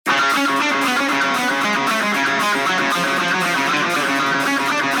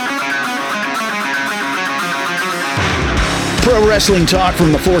Pro wrestling talk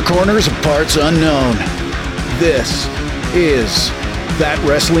from the four corners of parts unknown. This is That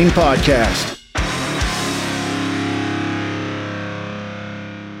Wrestling Podcast.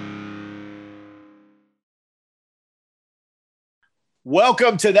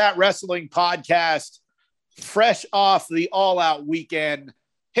 Welcome to That Wrestling Podcast. Fresh off the All Out weekend.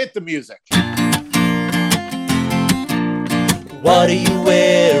 Hit the music. What are you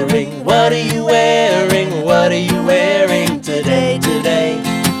wearing? What are you wearing? What are you wearing today?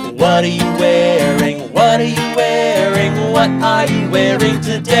 What are you wearing? What are you wearing? What are you wearing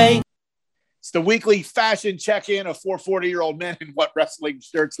today? It's the weekly fashion check-in of 440-year-old men and what wrestling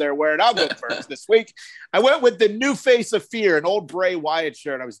shirts they're wearing. I'll go first this week. I went with the new face of fear, an old Bray Wyatt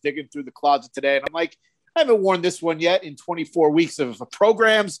shirt. I was digging through the closet today, and I'm like, I haven't worn this one yet in 24 weeks of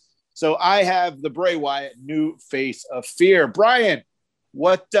programs. So I have the Bray Wyatt new face of fear. Brian,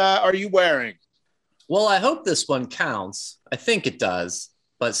 what are you wearing? Well, I hope this one counts. I think it does.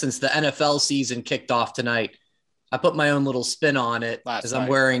 But since the NFL season kicked off tonight, I put my own little spin on it as I'm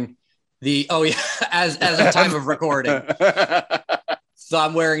wearing as of time of recording. So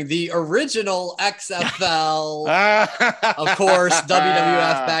I'm wearing the original XFL, of course,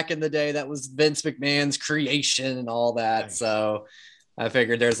 WWF back in the day. That was Vince McMahon's creation and all that. So I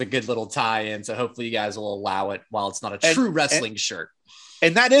figured there's a good little tie-in. So hopefully you guys will allow it while it's not a true wrestling shirt.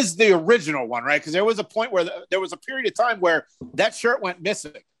 And that is the original one, right? Because there was a point where there was a period of time where that shirt went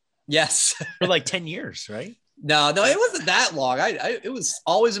missing. Yes. For like 10 years, right? No, it wasn't that long. It was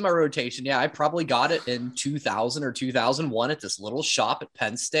always in my rotation. Yeah, I probably got it in 2000 or 2001 at this little shop at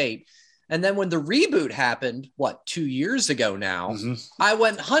Penn State. And then when the reboot happened, 2 years ago now, I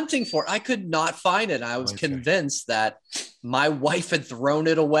went hunting for it. I could not find it. And I was convinced that my wife had thrown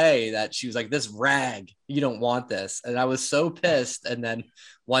it away, that she was like, this rag, you don't want this. And I was so pissed. And then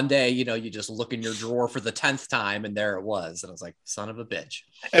one day, you just look in your drawer for the 10th time and there it was. And I was like, son of a bitch.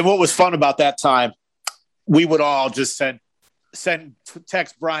 And what was fun about that time, we would all just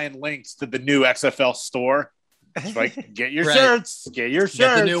text Brian links to the new XFL store. It's like, get your shirts, get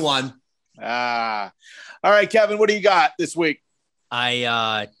the new one. All right, Kevin, what do you got this week?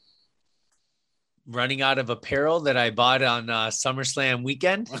 I running out of apparel that I bought on SummerSlam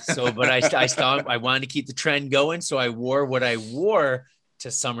weekend. So, but I wanted to keep the trend going. So I wore what I wore to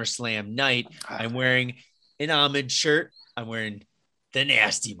SummerSlam night. I'm wearing an Homage shirt. I'm wearing the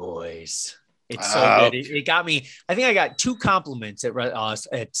Nasty Boys. It's so good. It got me. I think I got 2 compliments at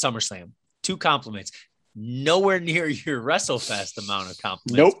SummerSlam. 2 compliments. Nowhere near your WrestleFest amount of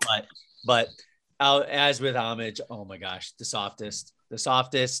compliments. Nope. But as with Homage, oh my gosh, the softest,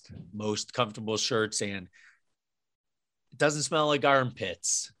 most comfortable shirts, and it doesn't smell like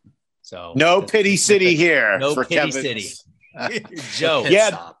armpits. So no pity city here. No for pity Kevin. city. Joe.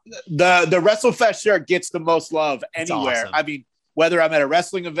 Yeah, the WrestleFest shirt gets the most love anywhere. Awesome. I mean, whether I'm at a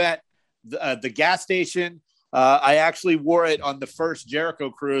wrestling event, the gas station. I actually wore it on the first Jericho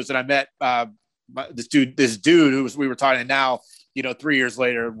cruise, and I met this dude who we were talking to now. 3 years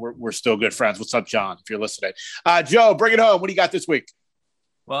later, we're still good friends. What's up, John? If you're listening, Joe, bring it home. What do you got this week?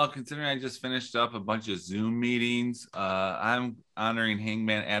 Well, considering I just finished up a bunch of Zoom meetings, I'm honoring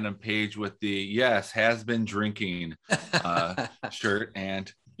Hangman Adam Page with the has been drinking shirt, and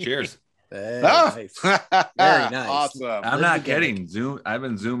cheers. Nice. Very nice. Awesome. I'm not kidding. I've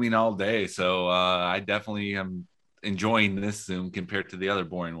been Zooming all day, so I definitely am enjoying this Zoom compared to the other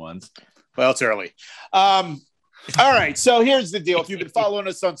boring ones. Well, it's early. All right. So here's the deal. If you've been following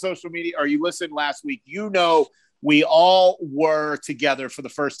us on social media or you listened last week, we all were together for the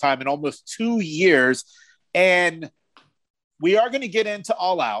first time in almost 2 years. And we are going to get into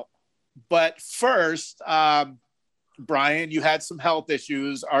All Out. But first, Brian, you had some health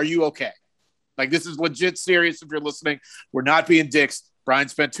issues. Are you okay? Like, this is legit serious if you're listening. We're not being dicks. Brian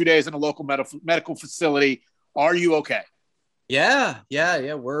spent 2 days in a local medical facility. Are you okay? Yeah.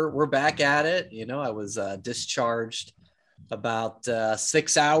 We're back at it. I was discharged about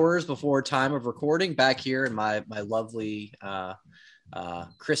 6 hours before time of recording back here in my lovely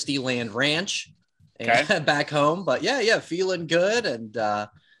Christie Land Ranch back home. But yeah, feeling good. And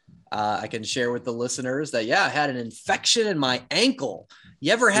I can share with the listeners that, I had an infection in my ankle.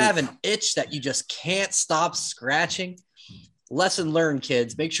 You ever have an itch that you just can't stop scratching? Lesson learned,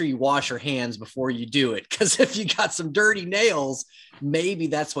 kids. Make sure you wash your hands before you do it, because if you got some dirty nails, maybe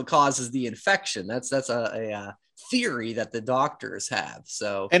that's what causes the infection. That's a theory that the doctors have.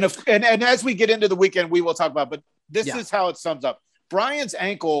 So and as we get into the weekend, we will talk about. But this is how it sums up. Brian's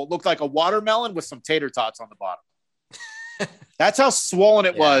ankle looked like a watermelon with some tater tots on the bottom. That's how swollen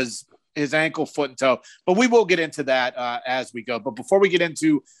it was. His ankle, foot, and toe. But we will get into that as we go. But before we get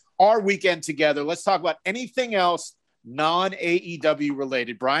into our weekend together, let's talk about anything else non-AEW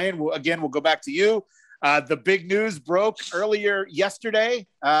related. Brian, we'll go back to you. The big news broke earlier yesterday.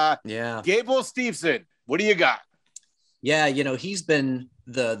 Gable Steveson, what do you got? Yeah, he's been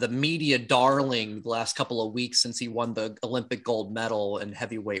the media darling the last couple of weeks since he won the Olympic gold medal in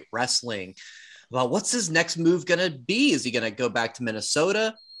heavyweight wrestling. Well, what's his next move going to be? Is he going to go back to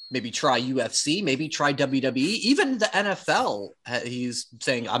Minnesota? Maybe try UFC, maybe try WWE, even the NFL. He's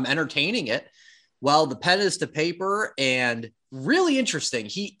saying, I'm entertaining it. Well, the pen is to paper, and really interesting.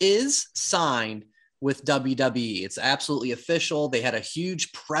 He is signed with WWE. It's absolutely official. They had a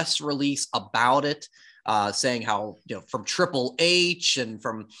huge press release about it, saying how, from Triple H and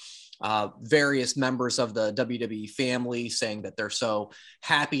from various members of the WWE family saying that they're so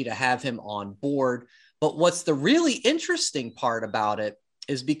happy to have him on board. But what's the really interesting part about it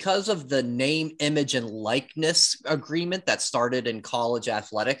is because of the name, image, and likeness agreement that started in college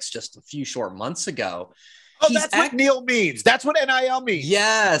athletics just a few short months ago. Oh, that's what NIL means. That's what NIL means.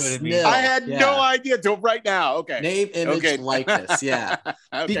 Yes. NIL. I had no idea till right now. Okay. Name, image, likeness. Yeah.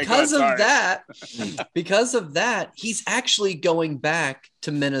 Okay, because of that, he's actually going back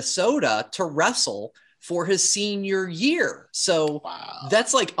to Minnesota to wrestle for his senior year. So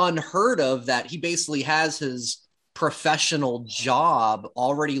that's like unheard of, that he basically has his professional job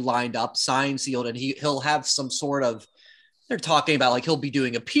already lined up, signed, sealed, and he'll have some sort of, they're talking about like he'll be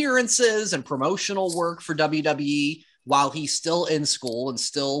doing appearances and promotional work for WWE while he's still in school and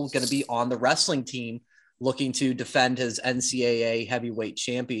still going to be on the wrestling team looking to defend his NCAA heavyweight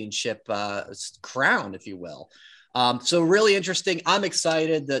championship crown, if you will. So really interesting. I'm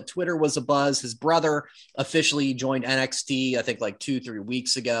excited. The Twitter was a buzz. His brother officially joined NXT, I think like 2-3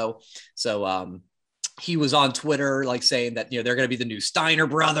 weeks ago. So, he was on Twitter, like saying that, they're going to be the new Steiner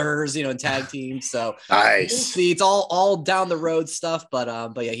brothers, in tag teams. So nice. See, it's all down the road stuff, but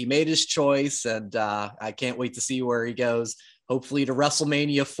yeah, he made his choice, and I can't wait to see where he goes. Hopefully to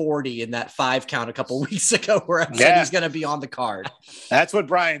WrestleMania 40 in that 5 count a couple weeks ago, where I said he's going to be on the card. That's what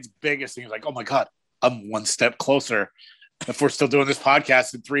Brian's biggest thing is, like, oh my God, I'm one step closer. If we're still doing this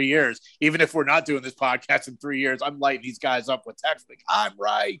podcast in 3 years, even if we're not doing this podcast in 3 years, I'm lighting these guys up with text. Like, I'm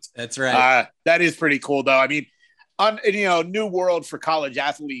right. That's right. That is pretty cool, though. I mean, new world for college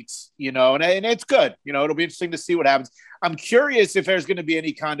athletes, and it's good. It'll be interesting to see what happens. I'm curious if there's going to be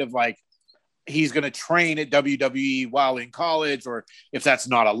any kind of like, he's going to train at WWE while in college, or if that's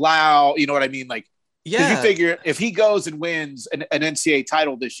not allowed. You know what I mean? Like, yeah, you figure if he goes and wins an NCAA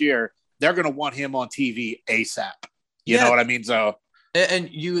title this year, they're going to want him on TV ASAP. You know what I mean? So, and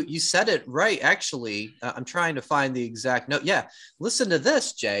you said it right. Actually, I'm trying to find the exact note. Yeah. Listen to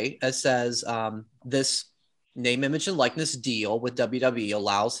this, Jay. It says, this name, image, and likeness deal with WWE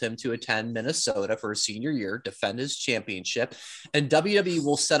allows him to attend Minnesota for his senior year, defend his championship, and WWE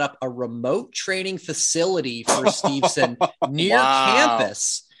will set up a remote training facility for Steveson near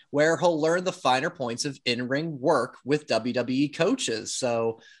campus, where he'll learn the finer points of in-ring work with WWE coaches.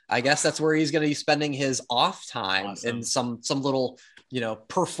 So I guess that's where he's going to be spending his off time in some little,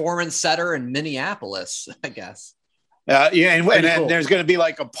 performance center in Minneapolis, I guess. And cool. There's going to be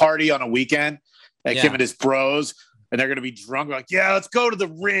like a party on a weekend, like him and his bros, and they're going to be drunk. Like, yeah, let's go to the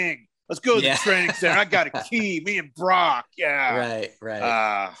ring. Let's go to the training center. I got a key. Me and Brock. Yeah.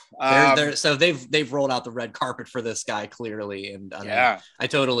 Right. So they've rolled out the red carpet for this guy clearly, and I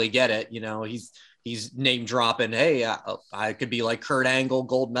totally get it. He's name dropping. Hey, I could be like Kurt Angle,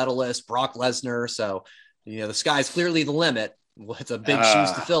 gold medalist, Brock Lesnar. So the sky's clearly the limit. It's a big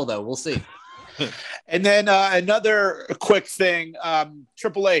shoes to fill, though. We'll see. And then another quick thing: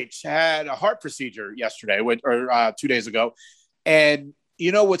 Triple H had a heart procedure yesterday, or 2 days ago, and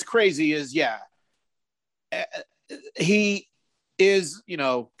what's crazy is, he is,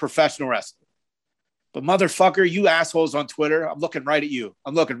 professional wrestler. But motherfucker, you assholes on Twitter, I'm looking right at you.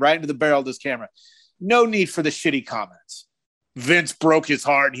 I'm looking right into the barrel of this camera. No need for the shitty comments. Vince broke his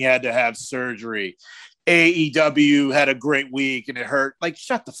heart and he had to have surgery. AEW had a great week and it hurt. Like,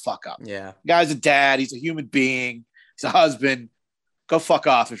 shut the fuck up. Yeah. Guy's a dad. He's a human being. He's a husband. Go fuck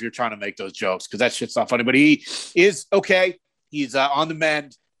off if you're trying to make those jokes, because that shit's not funny. But he is okay. He's on the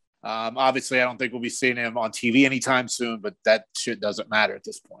mend. Obviously, I don't think we'll be seeing him on TV anytime soon, but that shit doesn't matter at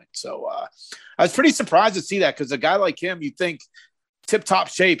this point. So I was pretty surprised to see that, because a guy like him, you think tip-top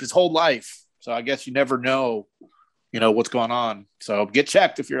shape his whole life. So I guess you never know, what's going on. So get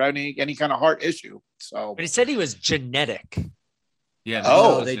checked if you're having any kind of heart issue. So, but he said he was genetic.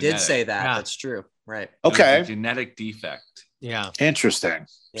 Yeah. They did say that. Yeah. That's true. Right. Okay. Genetic defect. Yeah. Interesting.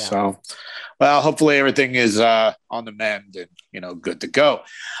 Yeah. So, well, hopefully everything is on the mend and, good to go.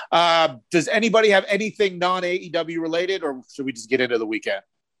 Does anybody have anything non-AEW related, or should we just get into the weekend?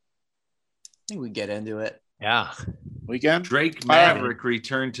 I think we get into it. Yeah. weekend. Drake Maverick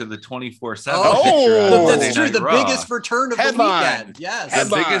returned to the 24/7 Oh, picture on that's Monday That's true. Night The Raw. biggest return of Headline. the weekend. Yes. The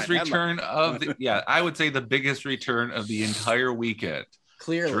Headline. biggest return of the I would say the biggest return of the entire weekend.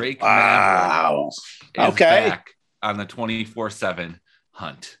 Clearly. Drake Maverick Wow. is Okay. back on the 24/7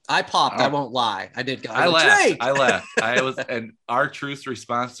 hunt. I popped. I won't lie. I did. I was like, laughed. Drake! I laughed. I was, and our truth's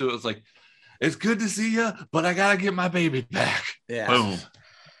response to it was like, "It's good to see you, but I gotta get my baby back." Yeah. Boom.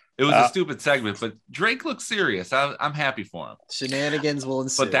 It was a stupid segment, but Drake looks serious. I'm happy for him. Shenanigans will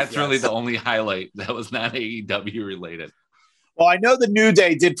ensue. But that's yes. really the only highlight that was not AEW related. Well, I know the New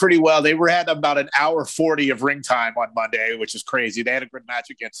Day did pretty well. They had about an hour 40 of ring time on Monday, which is crazy. They had a good match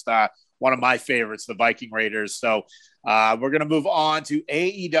against one of my favorites, the Viking Raiders. So we're going to move on to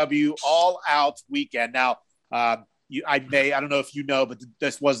AEW All Out Weekend. Now, I don't know if you know, but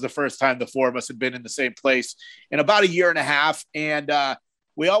this was the first time the four of us had been in the same place in about a year and a half. And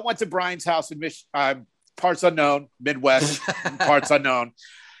we all went to Brian's house in parts unknown, Midwest, parts unknown.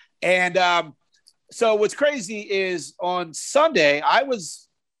 And so what's crazy is on Sunday, I was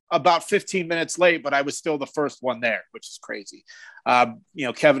about 15 minutes late, but I was still the first one there, which is crazy.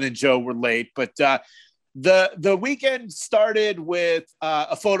 Kevin and Joe were late, but the weekend started with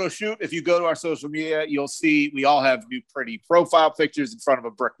a photo shoot. If you go to our social media, you'll see we all have new pretty profile pictures in front of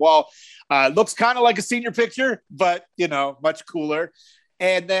a brick wall. Looks kind of like a senior picture, but much cooler.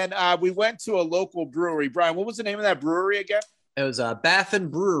 And then we went to a local brewery. Brian, what was the name of that brewery again? It was Baffin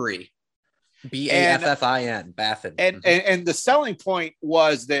Brewery. Baffin. Baffin. And the selling point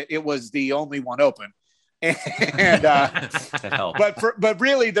was that it was the only one open. And That helped. but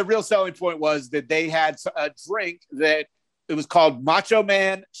really the real selling point was that they had a drink that it was called Macho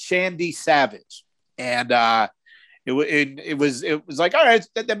Man Shandy Savage. And it was like, all right,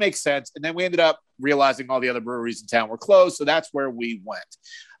 that makes sense. And then we ended up realizing all the other breweries in town were closed. So that's where we went.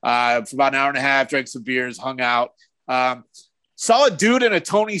 For about an hour and a half, drank some beers, hung out. Saw a dude in a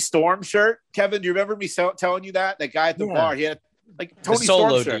Tony Storm shirt. Kevin, do you remember me telling you that? That guy at the bar, he had like Tony The solo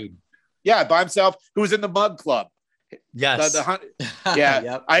Storm shirt. dude. Yeah, by himself, who was in the Mug Club. Yes. Yeah,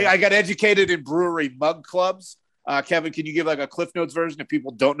 Yep. I got educated in brewery mug clubs. Kevin, can you give like a Cliff Notes version if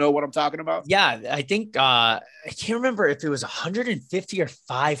people don't know what I'm talking about? Yeah, I think I can't remember if it was 150 or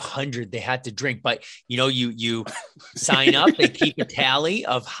 500 they had to drink, but you sign up, they keep a tally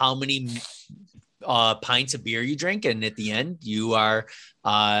of how many pints of beer you drink, and at the end you are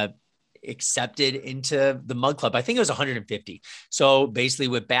accepted into the mug club. I think it was 150. So basically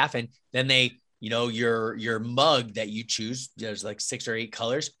with Baffin, then they, your mug that you choose, there's like 6 or 8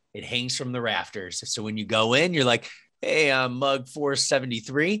 colors. It hangs from the rafters. So when you go in, you're like, hey, I'm mug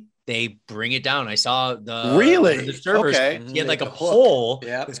 473. They bring it down. I saw the servers. Okay. He had like a hook. pole.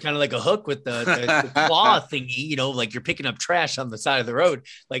 Yep. It's kind of like a hook with the claw thingy, like you're picking up trash on the side of the road.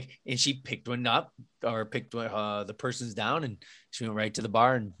 And she picked one up or picked the person's down, and she went right to the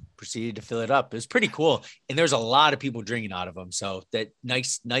bar and proceeded to fill it up. It was pretty cool. And there's a lot of people drinking out of them. So that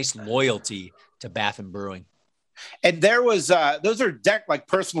nice loyalty to Baffin Brewing. And there was those are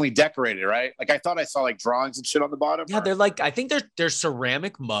personally decorated, right? Like I thought I saw like drawings and shit on the bottom. Yeah, they're like, I think they're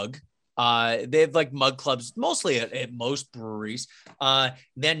ceramic mug. They have like mug clubs mostly at most breweries.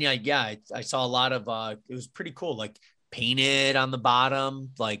 Then I saw a lot of it was pretty cool, like painted on the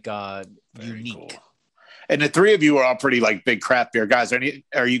bottom, like unique. Cool. And the three of you are all pretty like big craft beer guys.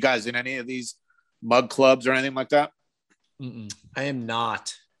 Are you guys in any of these mug clubs or anything like that? Mm-mm. I am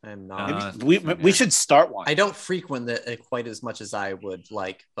not. We should start one. I don't frequent it quite as much as I would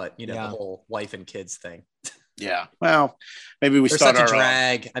like, but the whole wife and kids thing. Yeah. Well, maybe we They're start such our a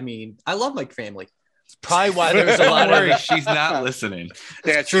drag. I mean, I love my family. It's probably why there's a lot Don't worry, of. she's not listening.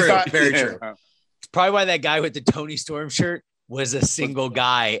 Yeah, True. Very true. It's probably why that guy with the Tony Storm shirt was a single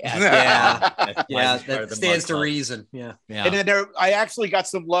guy. That stands to reason. Yeah. And then I actually got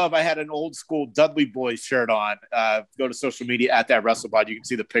some love. I had an old school Dudley Boys shirt on. Go to social media at that WrestlePod. You can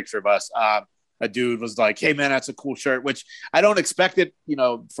see the picture of us. A dude was like, hey man, that's a cool shirt, which I don't expect it,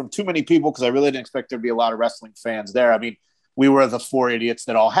 from too many people, because I really didn't expect there to be a lot of wrestling fans there. I mean, we were the 4 idiots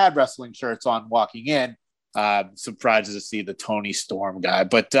that all had wrestling shirts on walking in. Surprised to see the Tony Storm guy.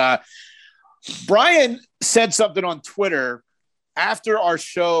 But Brian said something on Twitter after our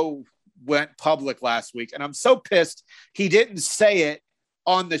show went public last week, and I'm so pissed he didn't say it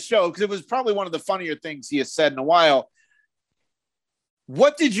on the show, because it was probably one of the funnier things he has said in a while.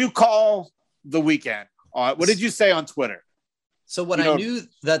 What did you call the weekend? What did you say on Twitter? So when I knew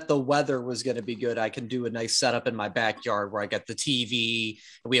that the weather was going to be good, I can do a nice setup in my backyard where I got the TV,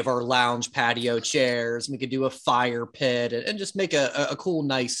 and we have our lounge patio chairs, and we could do a fire pit and just make a cool,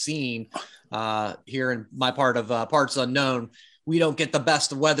 nice scene here in my part of Parts Unknown. We don't get the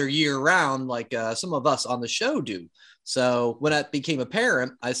best weather year round like some of us on the show do. So when it became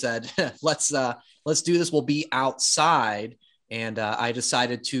apparent, I said, let's do this. We'll be outside. And I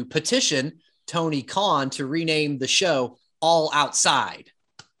decided to petition Tony Khan to rename the show All Outside.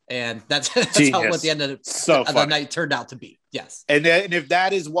 And that's how what the end of the night turned out to be. Yes. And if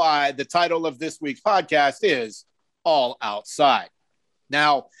that is why the title of this week's podcast is All Outside.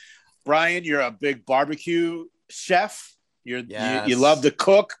 Now, Brian, you're a big barbecue chef. You love to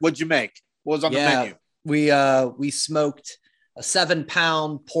cook. What'd you make? What was on the menu? We smoked a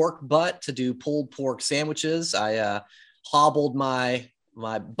 7-pound pork butt to do pulled pork sandwiches. I hobbled my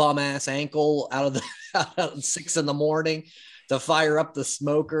bum ass ankle out of 6 a.m. to fire up the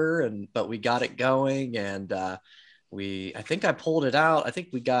smoker, but we got it going, and I think I pulled it out.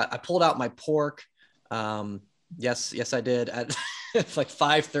 I pulled out my pork. Yes, I did at like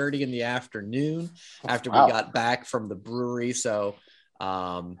 5:30 in the afternoon after we got back from the brewery. So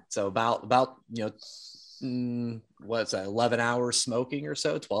about what's that, 11 hours smoking or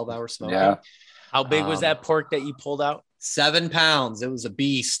so, 12 hours smoking. Yeah. How big was that pork that you pulled out? 7 pounds. It was a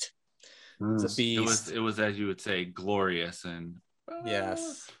beast. It was a beast. It was, as you would say, glorious. And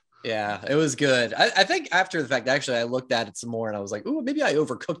yes. Yeah, it was good. I think after the fact, actually, I looked at it some more and I was like, "Ooh, maybe I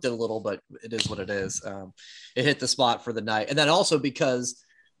overcooked it a little," but it is what it is. It hit the spot for the night. And then also because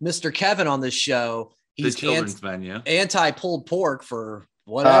Mr. Kevin on this show, he's the children's menu, anti-pulled pork for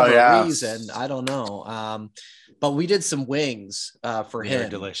whatever reason. I don't know. But we did some wings for him.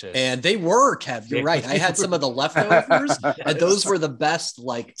 Delicious. And they were, Kev, you're right. I had some of the leftovers and those were the best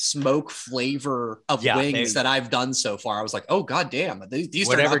like smoke flavor of wings that I've done so far. I was like, oh God damn, these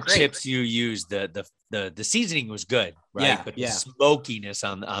whatever chips you used, the seasoning was good, right? Yeah, but the smokiness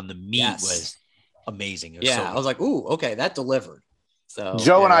on the meat was amazing. It was I was like, ooh, okay, that delivered. So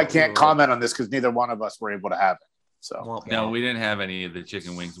Joe and I can't comment on this because neither one of us were able to have it. So no, we didn't have any of the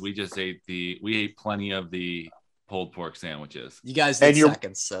chicken wings. We just ate plenty of the pulled pork sandwiches. You guys did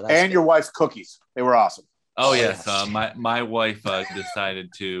seconds, so that's your wife's cookies. They were awesome. Oh yes, my wife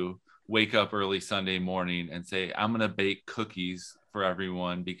decided to wake up early Sunday morning and say, I'm gonna bake cookies for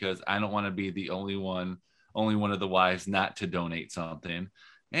everyone because I don't want to be the only one of the wives not to donate something.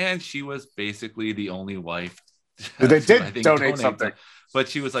 And she was basically the only wife. They did donate something, but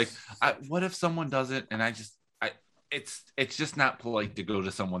she was like, "What if someone doesn't?" And it's just not polite to go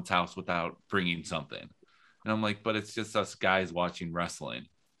to someone's house without bringing something. And I'm like, but it's just us guys watching wrestling.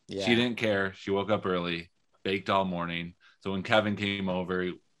 Yeah. She didn't care. She woke up early, baked all morning. So when Kevin came over,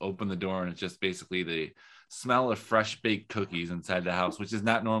 he opened the door and it's just basically the smell of fresh baked cookies inside the house, which is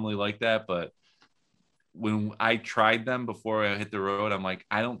not normally like that. But when I tried them before I hit the road, I'm like,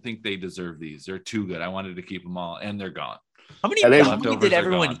 I don't think they deserve these. They're too good. I wanted to keep them all, and they're gone. How many did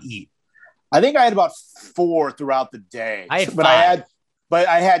everyone eat? I think I had about 4 throughout the day. I had 5.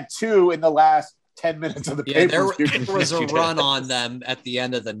 I had 2 in the last 10 minutes of the paper. There was a run on them at the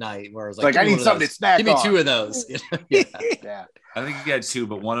end of the night where I was like I need something to snack on. Give me 2 of those. Yeah. I think you had 2,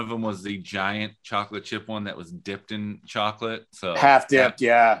 but one of them was the giant chocolate chip one that was dipped in chocolate. So half dipped,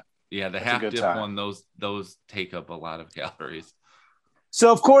 yeah. Yeah, the half dip one, those take up a lot of calories. So,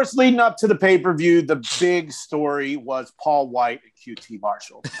 of course, leading up to the pay-per-view, the big story was Paul White and QT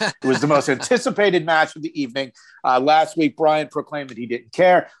Marshall. It was the most anticipated match of the evening. Last week, Brian proclaimed that he didn't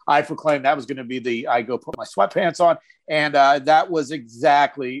care. I proclaimed that was going to be I go put my sweatpants on. And that was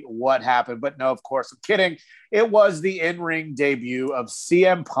exactly what happened. But no, of course, I'm kidding. It was the in-ring debut of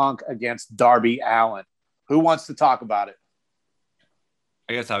CM Punk against Darby Allin. Who wants to talk about it?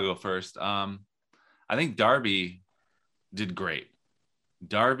 I guess I'll go first. I think Darby did great.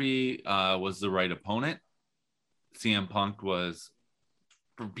 Darby was the right opponent. CM Punk was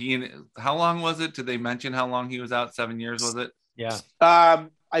for being. How long was it? Did they mention how long he was out? 7 years, was it? Yeah. I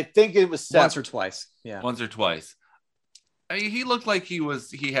think it was 7. Once or twice. Yeah. Once or twice. I mean, he looked like he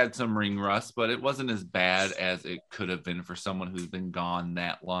had some ring rust, but it wasn't as bad as it could have been for someone who's been gone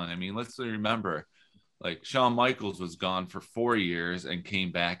that long. I mean, let's remember, like Shawn Michaels was gone for 4 years and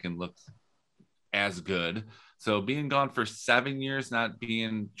came back and looked as good. So being gone for 7 years, not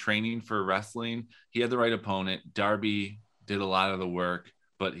being training for wrestling, he had the right opponent. Darby did a lot of the work,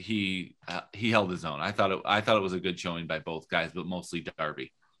 but he held his own. I thought it was a good showing by both guys, but mostly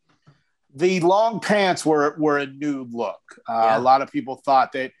Darby. The long pants were a new look. A lot of people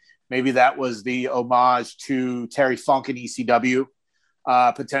thought that maybe that was the homage to Terry Funk in ECW,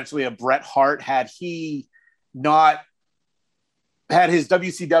 potentially a Bret Hart had his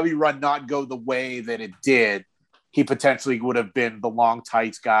WCW run not go the way that it did. He potentially would have been the long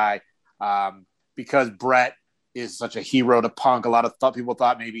tights guy because Bret is such a hero to Punk. A lot of people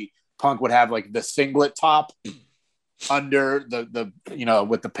thought maybe Punk would have like the singlet top under the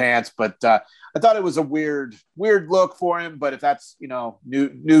with the pants, but I thought it was a weird look for him. But if that's new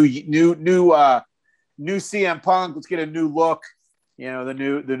CM Punk, let's get a new look. The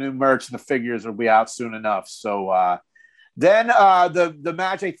new merch and the figures will be out soon enough. So then the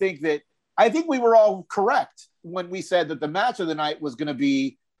match, I think we were all correct when we said that the match of the night was going to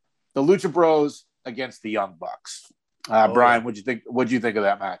be the Lucha Bros against the Young Bucks. Brian, what'd you think of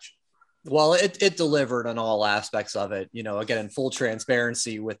that match? Well, it delivered on all aspects of it. Again, in full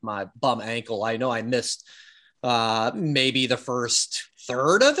transparency with my bum ankle, I know I missed maybe the first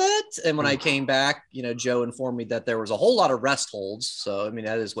third of it. And when I came back, Joe informed me that there was a whole lot of rest holds. So, I mean,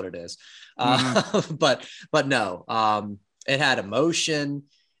 that is what it is. But no, it had emotion.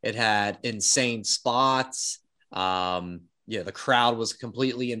 It had insane spots. The crowd was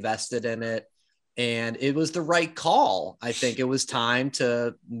completely invested in it. And it was the right call. I think it was time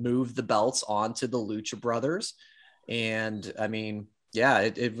to move the belts onto the Lucha Brothers. And I mean, yeah,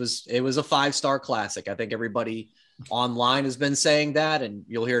 it was a 5-star classic. I think everybody online has been saying that, and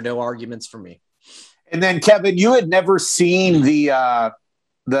you'll hear no arguments from me. And then Kevin, you had never seen the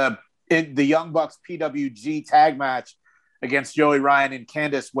Young Bucks PWG tag match against Joey Ryan and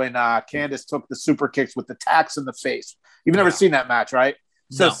Candice when Candice took the super kicks with the tacks in the face. You've never seen that match, right?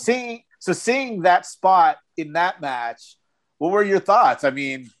 So No. seeing that spot in that match, what were your thoughts? I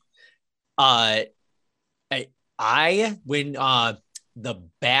mean, when the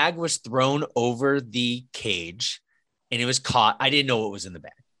bag was thrown over the cage and it was caught, I didn't know what was in the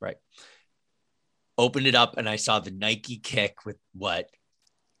bag, right? Opened it up and I saw the Nike kick with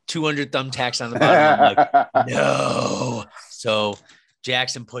 200 thumbtacks on the bottom. I'm like, no. So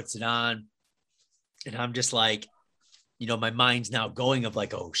Jackson puts it on and I'm just like, my mind's now going of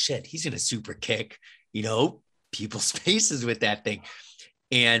like, oh shit, he's going to super kick, people's faces with that thing.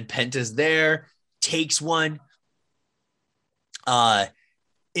 And Penta's there, takes one,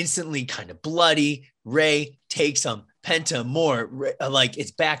 instantly kind of bloody. Ray takes him, Penta more, like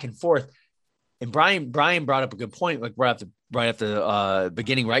it's back and forth. And Brian brought up a good point, like right after the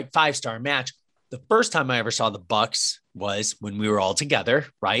beginning, right? 5-star match. The first time I ever saw the Bucks was when we were all together,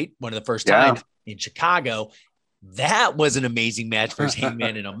 right? One of the first times in Chicago. That was an amazing match versus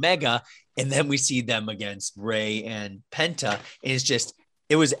Hangman and Omega. And then we see them against Ray and Penta. And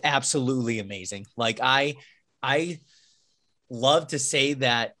it was absolutely amazing. Like I love to say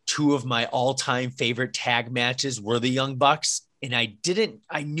that 2 of my all-time favorite tag matches were the Young Bucks. And I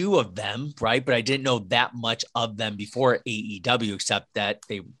knew of them, right? But I didn't know that much of them before AEW, except that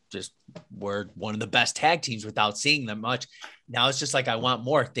they just were one of the best tag teams without seeing them much. Now it's just like, I want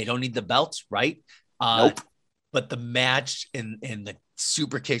more. They don't need the belts, right? Nope. But the match and the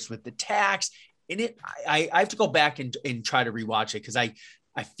super kicks with the tacks and I have to go back and try to rewatch it. Cause I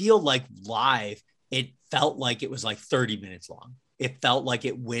feel like live, it felt like it was like 30 minutes long. It felt like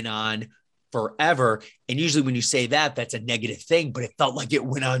it went on forever. And usually when you say that, that's a negative thing, but it felt like it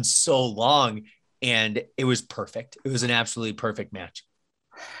went on so long and it was perfect. It was an absolutely perfect match.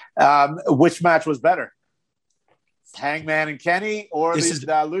 Which match was better? Hangman and Kenny or the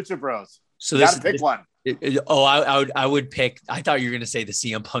Lucha Bros? So you gotta pick one. I would pick. I thought you were going to say the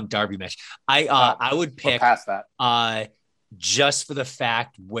CM Punk Darby match. I would pick past that. Just for the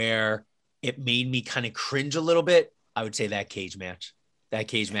fact where it made me kind of cringe a little bit. I would say that cage match. That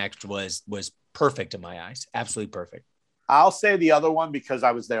cage match was perfect in my eyes. Absolutely perfect. I'll say the other one because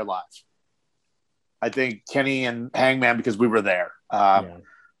I was there live. I think Kenny and Hangman because we were there.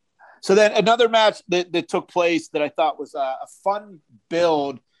 So then another match that took place that I thought was a fun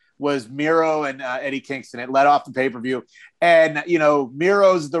build was Miro and Eddie Kingston. It led off the pay-per-view. And,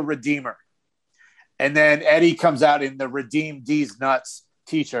 Miro's the Redeemer. And then Eddie comes out in the Redeem D's Nuts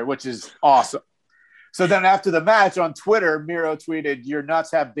t-shirt, which is awesome. So then after the match on Twitter, Miro tweeted, "Your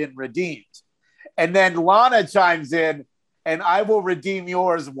nuts have been redeemed." And then Lana chimes in, "And I will redeem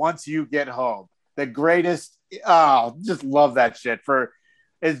yours once you get home." The greatest. Oh, just love that shit. For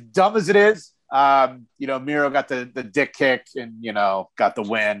as dumb as it is, Miro got the dick kick and, got the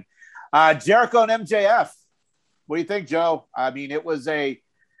win. Jericho and MJF. What do you think, Joe? I mean, it was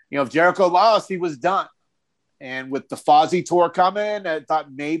if Jericho lost, he was done. And with the Fozzy tour coming, I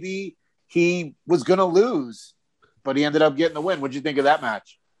thought maybe he was going to lose, but he ended up getting the win. What did you think of that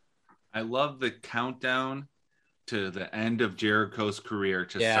match? I love the countdown to the end of Jericho's career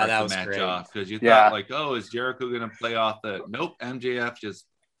to start the match off, because you thought is Jericho going to play off the nope, MJF just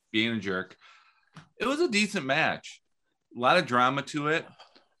being a jerk. It was a decent match. A lot of drama to it.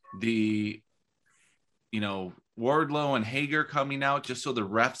 The, Wardlow and Hager coming out just so the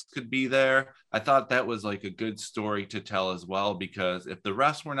refs could be there. I thought that was like a good story to tell as well, because if the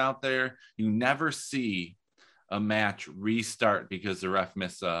refs weren't out there, you never see a match restart because the ref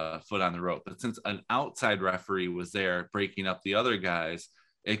missed a foot on the rope. But since an outside referee was there breaking up the other guys,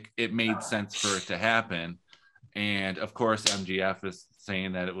 it made sense for it to happen. And of course, MGF is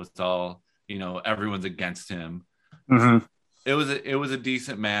saying that it was all, everyone's against him. Mm-hmm. It was a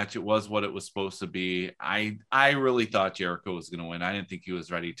decent match. It was what it was supposed to be. I really thought Jericho was going to win. I didn't think he was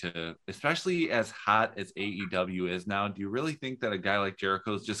ready to, especially as hot as AEW is now. Do you really think that a guy like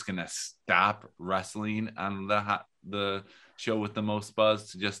Jericho is just going to stop wrestling on the show with the most buzz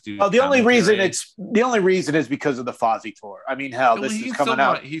to just do? The only reason is because of the Fozzy tour. I mean, hell, this is coming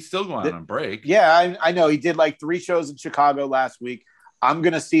out. He's still going on a break. Yeah, I know. He did like 3 shows in Chicago last week. I'm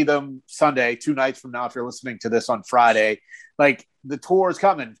going to see them Sunday, 2 nights from now, if you're listening to this on Friday. Like, the tour is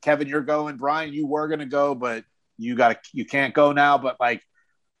coming. Kevin, you're going. Brian, you were going to go, but you can't go now. But, like,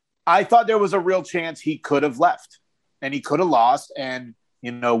 I thought there was a real chance he could have left and he could have lost and,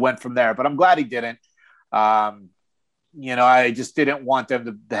 went from there. But I'm glad he didn't. I just didn't want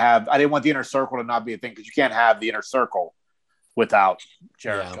them to have – I didn't want the Inner Circle to not be a thing because you can't have the Inner Circle without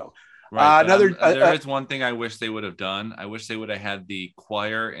Jericho. Yeah. Right. There is one thing I wish they would have done. I wish they would have had the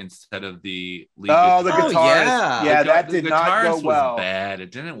choir instead of the lead guitar. The guitarist. Yeah, that did not go well. Bad.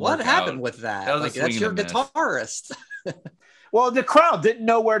 It didn't work. What happened with that? That's your guitarist. Well, the crowd didn't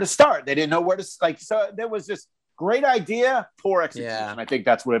know where to start. They didn't know where to so there was this great idea, poor execution. Yeah. I think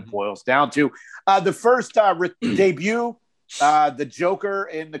that's what it boils down to. The first debut, the Joker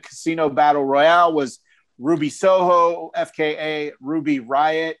in the Casino Battle Royale was Ruby Soho, FKA Ruby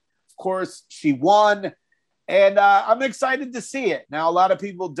Riott. Of course, she won, and I'm excited to see it. Now, a lot of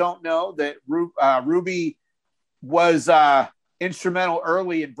people don't know that Ruby was instrumental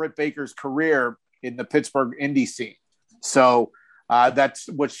early in Britt Baker's career in the Pittsburgh indie scene. So that's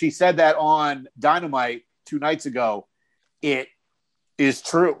what she said that on Dynamite 2 nights ago. It is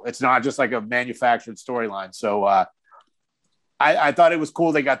true. It's not just like a manufactured storyline. So I thought it was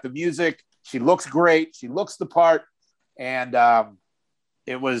cool. They got the music. She looks great. She looks the part, and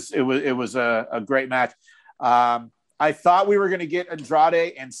it was a great match. I thought we were going to get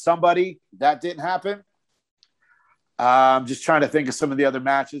Andrade and somebody. That didn't happen. I'm just trying to think of some of the other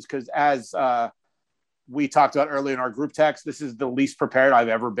matches because as we talked about earlier in our group text, this is the least prepared I've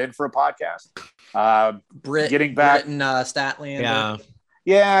ever been for a podcast. Getting back Britt and Statlander.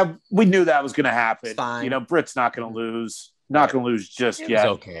 Yeah, we knew that was going to happen. Fine. Britt's not going to lose. Not going to lose just yet. It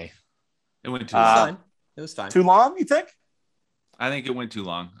was okay. It went too long. It was fine. Too long, you think? I think it went too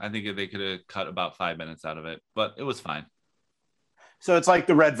long. I think they could have cut about 5 minutes out of it, but it was fine. So it's like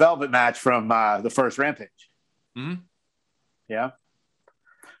the Red Velvet match from the first Rampage. Mm-hmm. Yeah.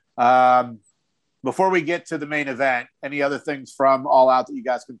 Before we get to the main event, any other things from All Out that you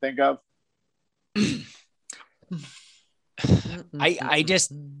guys can think of? I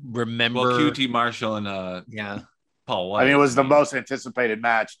just remember QT Marshall and Paul White. I mean, it was the most anticipated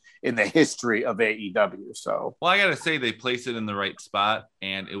match in the history of AEW. So, well, I got to say they placed it in the right spot,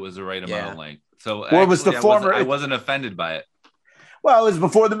 and it was the right amount of length. So, it was the former. I wasn't offended by it. Well, it was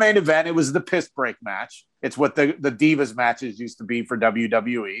before the main event. It was the piss break match. It's what the Divas matches used to be for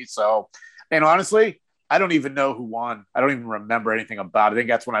WWE. So, and honestly, I don't even know who won. I don't even remember anything about it. I think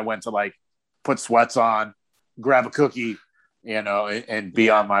that's when I went to put sweats on, grab a cookie, and be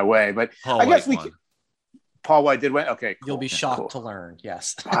on my way. But I guess Paul White did win. Okay, cool. You'll be shocked to learn.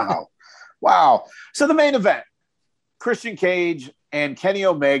 Yes. Wow. So the main event, Christian Cage and Kenny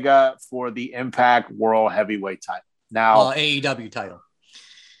Omega for the Impact World Heavyweight title. Now, AEW title.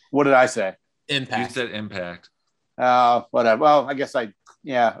 What did I say? Impact. You said Impact. Whatever. Well, I guess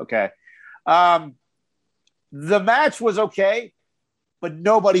okay. The match was okay, but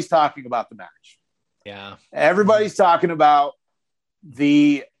nobody's talking about the match. Yeah. Everybody's talking about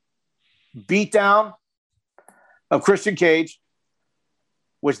the beatdown of Christian Cage,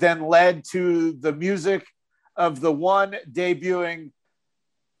 which then led to the music of the one debuting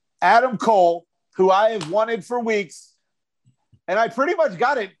Adam Cole, who I have wanted for weeks, and I pretty much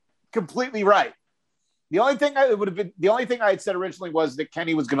got it completely right. The only thing I had said originally was that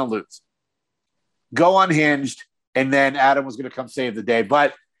Kenny was going to lose, go unhinged, and then Adam was going to come save the day.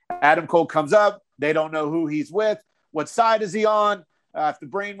 But Adam Cole comes up. They don't know who he's with. What side is he on? If the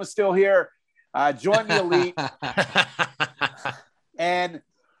brain was still here, join the Elite. And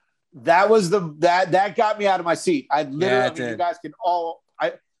that was that got me out of my seat. I literally, you guys can all.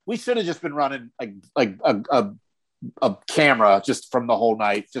 We should have just been running like a camera just from the whole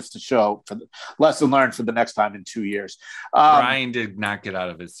night, just to show for the lesson learned for the next time in 2 years. Brian did not get out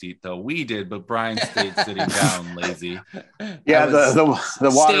of his seat though. We did, but Brian stayed sitting down, lazy. Yeah, the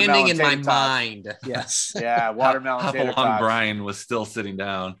watermelon standing in my top. mind. Yes. Yeah, watermelon. How long Brian was still sitting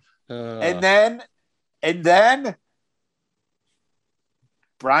down. And then And then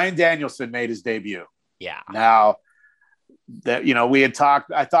Bryan Danielson made his debut. Yeah. Now that, we had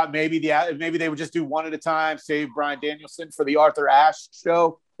talked, I thought maybe they would just do one at a time, save Bryan Danielson for the Arthur Ashe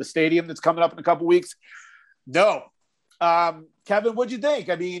show, the stadium that's coming up in a couple weeks. No. Kevin, what'd you think?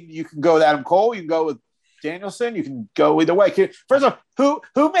 I mean, you can go with Adam Cole, you can go with Danielson, you can go either way. First of all,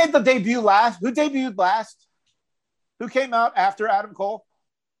 who made the debut last? Who debuted last? Who came out after Adam Cole?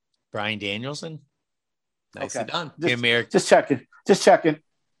 Bryan Danielson. Nicely done. Just checking.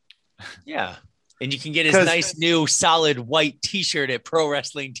 Yeah. And you can get his nice new solid white t-shirt at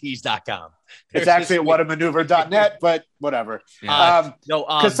prowrestlingtees.com. It's actually at whatamaneuver.net, but whatever.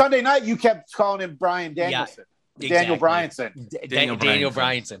 Because Sunday night you kept calling him Bryan Danielson. Yeah, Daniel Bryanson. Daniel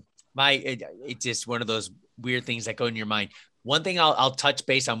Bryanson. It's just one of those weird things that go in your mind. One thing I'll touch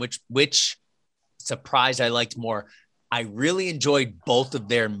base on, which surprise I liked more. I really enjoyed both of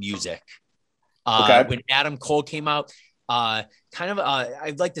their music. When Adam Cole came out, I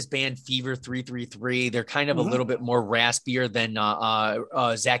like this band Fever 333. They're kind of a little bit more raspier than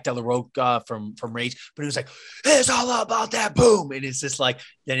Zach De La Rocha from Rage, but it was like, it's all about that boom. And it's just like,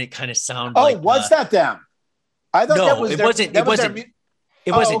 then it kind of sounded was that them? I thought that was it their, wasn't. That It was wasn't. their,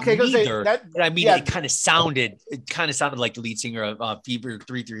 It wasn't okay, either. that, I mean, yeah. it kind of sounded like the lead singer of Fever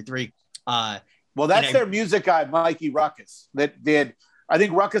 333. Well, that's their music guy, Mikey Ruckus, that did. I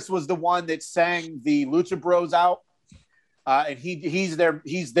think Ruckus was the one that sang the Lucha Bros out, and he's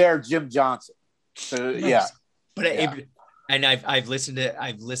their Jim Johnson. So Nice. yeah, But I've listened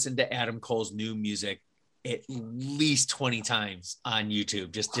to Adam Cole's new music at least 20 times on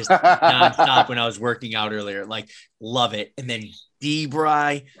YouTube, just nonstop when I was working out earlier. Like, love it. And then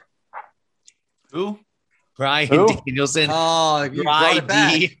Bryan Danielson. Oh, you brought it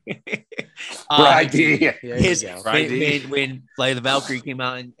back. Bryan D. When Flight of the Valkyrie came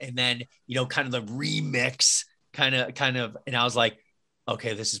out, and then kind of the remix, kind of, and I was like,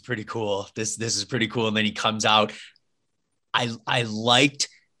 okay, this is pretty cool. This is pretty cool. And then he comes out. I liked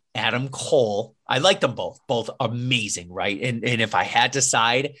Adam Cole. I liked them both amazing, right? And if I had to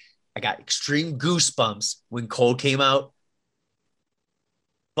side, I got extreme goosebumps when Cole came out.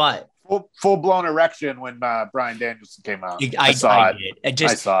 But full blown erection when Bryan Danielson came out. I saw it.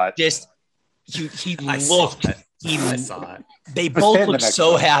 I saw it. Just he looked. I saw it. They both looked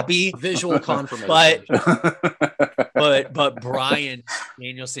so happy. Visual confirmation. But Bryan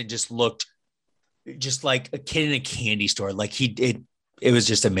Danielson just looked just like a kid in a candy store. Like it was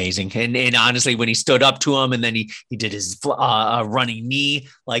just amazing. And honestly, when he stood up to him and then he did his running knee,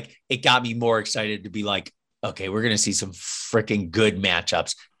 like, it got me more excited to be like, okay, we're going to see some freaking good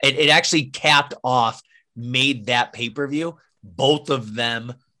matchups. It actually capped off, made that pay-per-view, both of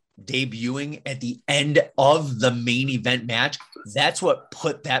them debuting at the end of the main event match. That's what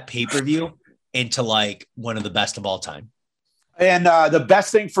put that pay-per-view into like one of the best of all time. And the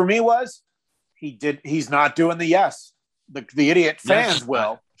best thing for me was he's not doing the yes. The idiot fans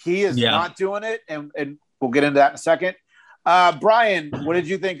will. He is not doing it, and we'll get into that in a second. Brian, what did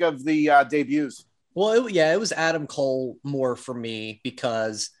you think of the debuts? Well, it was Adam Cole more for me,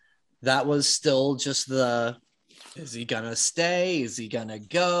 because that was still just is he going to stay? Is he going to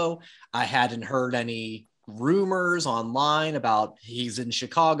go? I hadn't heard any rumors online about he's in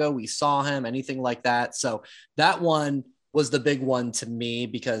Chicago, we saw him, anything like that. So that one was the big one to me,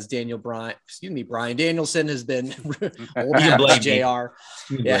 because Bryan Danielson has been JR.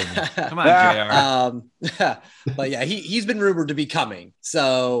 Yeah. Come on, JR. But yeah, he's been rumored to be coming.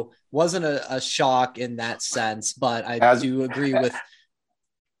 So wasn't a shock in that sense, but I do agree with.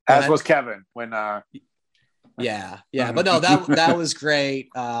 As was Kevin when. Yeah. But no, that was great.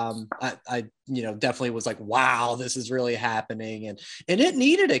 I definitely was like, wow, this is really happening. And it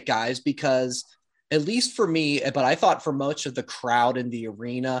needed it, guys, because at least for me, but I thought for much of the crowd in the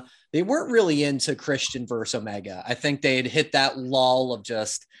arena, they weren't really into Christian versus Omega. I think they had hit that lull of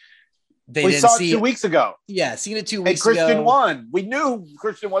just, we saw it 2 weeks ago. Yeah, seen it 2 weeks ago. Christian ago. won. We knew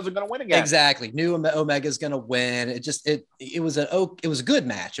Christian wasn't going to win again. Exactly. Knew Omega's going to win. It was a good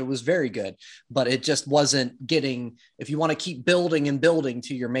match. It was very good, but it just wasn't getting, if you want to keep building and building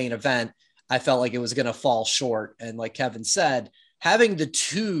to your main event, I felt like it was going to fall short. And like Kevin said, having the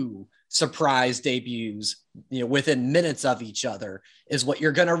two surprise debuts, within minutes of each other is what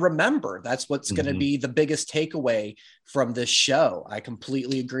you're going to remember. That's what's going to be the biggest takeaway from this show. I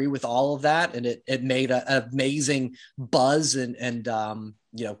completely agree with all of that. And it made an amazing buzz and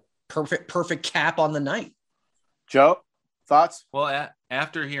perfect cap on the night. Joe, thoughts? Well,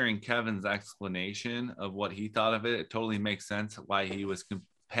 after hearing Kevin's explanation of what he thought of it totally makes sense why he was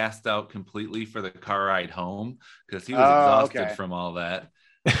passed out completely for the car ride home, because he was exhausted from all that.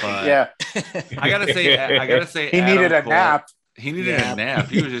 But Yeah, I gotta say, he Adam needed a Cole- nap. He needed a nap.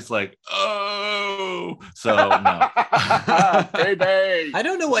 He was just like, oh, so no. Baby. I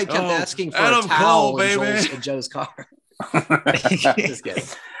don't know why I kept asking for Adam a towel Cole, in baby. Joe's car. Just kidding.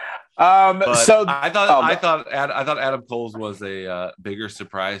 But So I thought Adam Cole's was a bigger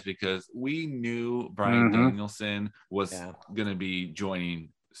surprise because we knew Bryan Danielson was going to be joining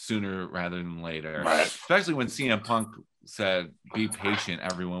sooner rather than later, Right. especially when CM Punk said, "Be patient,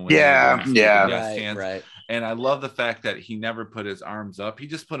 everyone." Right. And I love the fact that he never put his arms up; he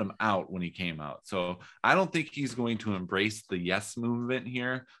just put them out when he came out. So I don't think he's going to embrace the yes movement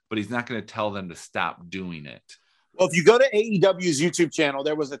here, but he's not going to tell them to stop doing it. Well, if you go to AEW's YouTube channel,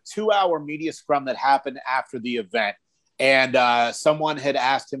 there was a 2-hour media scrum that happened after the event. And someone had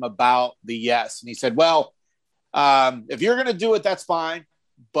asked him about the yes. And he said, well, if you're going to do it, that's fine.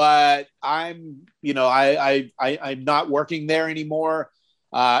 But I'm not working there anymore.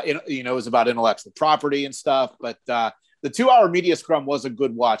 It was about intellectual property and stuff. But the 2-hour media scrum was a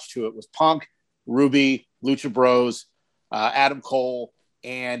good watch, too. It was Punk, Ruby, Lucha Bros, Adam Cole,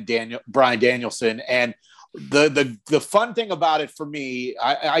 and Bryan Danielson. And the fun thing about it for me,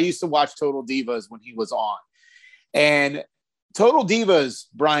 I used to watch Total Divas when he was on, and Total Divas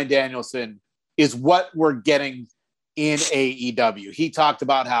Bryan Danielson is what we're getting in AEW. He talked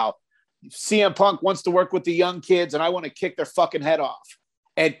about how CM Punk wants to work with the young kids and I want to kick their fucking head off,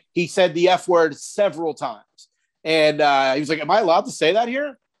 and he said the F word several times, and he was like, am I allowed to say that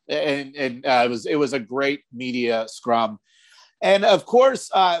here? And it was a great media scrum. And of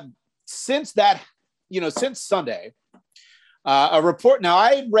course, since Sunday, a report. Now,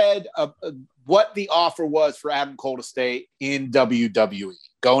 I read what the offer was for Adam Cole to stay in WWE,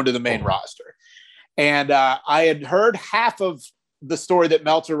 going to the main roster. And I had heard half of the story that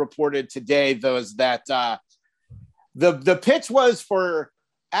Meltzer reported today, was that the pitch was for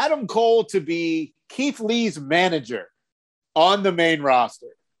Adam Cole to be Keith Lee's manager on the main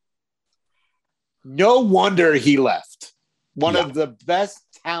roster. No wonder he left. One of the best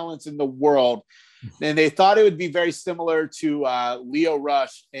talents in the world. And they thought it would be very similar to Leo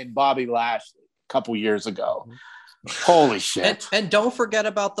Rush and Bobby Lashley a couple years ago. Holy shit. And don't forget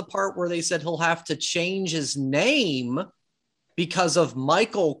about the part where they said he'll have to change his name because of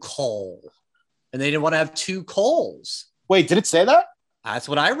Michael Cole. And they didn't want to have two Coles. Wait, did it say that? That's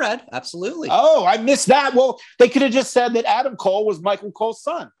what I read. Absolutely. Oh, I missed that. Well, they could have just said that Adam Cole was Michael Cole's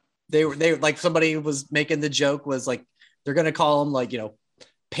son. They like somebody was making the joke was like, they're going to call him like,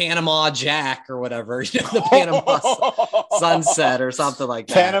 Panama Jack or whatever, the Panama Sunset or something like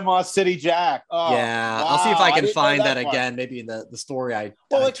that. Panama City Jack. Oh, yeah. Wow. I'll see if I can find that part. again. Maybe in the story it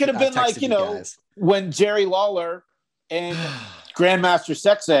could have been like, when Jerry Lawler and Grandmaster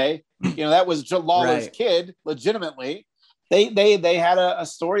Sexay, that was Lawler's kid, legitimately. They had a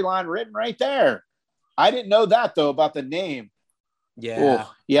storyline written right there. I didn't know that though about the name. Yeah. Ooh,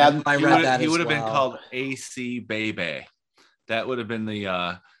 yeah. I read that. He would have been called AC Baby. That would have been the.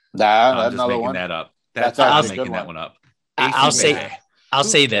 I'm just making one. that up. I'm making that one up. I'll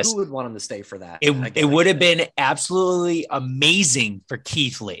say this. Who would want him to stay for that? It would have been absolutely amazing for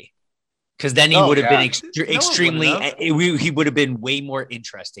Keith Lee, because then he would have been extremely. He would have been way more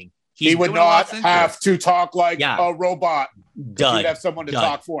interesting. He would not have to talk like a robot. Done. He'd have someone to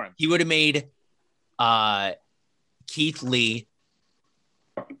talk for him. He would have made Keith Lee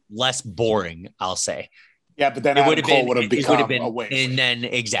less boring, I'll say. Yeah, but then Adam Cole would have become a waste. And then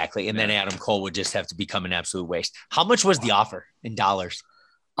then Adam Cole would just have to become an absolute waste. How much was the offer in dollars?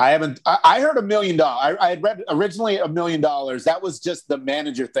 I heard $1 million. I had read originally $1 million. That was just the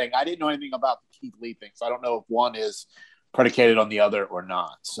manager thing. I didn't know anything about the Keith Lee thing, so I don't know if one is predicated on the other or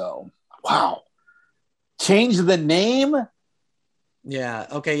not. So, wow. Change the name? Yeah.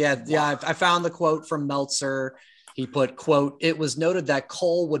 Okay. Yeah. I found the quote from Meltzer. He put, quote, "It was noted that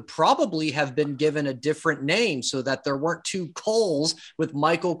Cole would probably have been given a different name so that there weren't two Coles, with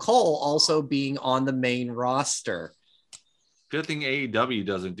Michael Cole also being on the main roster." Good thing AEW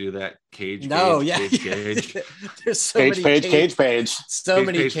doesn't do that. Cage. There's so many cage. So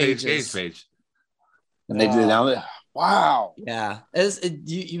many cages. And they do now. Wow. Yeah.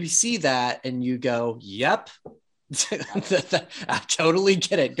 You see that and you go, yep. I totally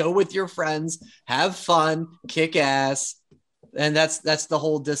get it. Go with your friends, have fun, kick ass. And that's the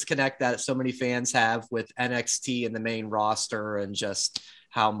whole disconnect that so many fans have with NXT and the main roster, and just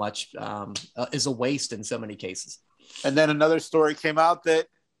how much is a waste in so many cases. And then another story came out that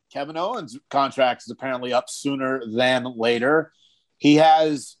Kevin Owens' contract is apparently up sooner than later. He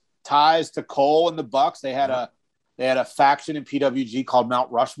has ties to Cole and the Bucks. They had a faction in PWG called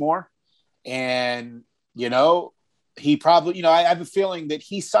Mount Rushmore, and he probably, you know, I have a feeling that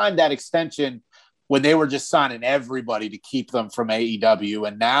he signed that extension when they were just signing everybody to keep them from AEW.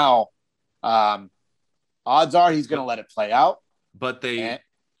 And now odds are he's going to let it play out. But they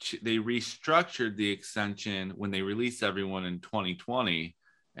restructured the extension when they released everyone in 2020,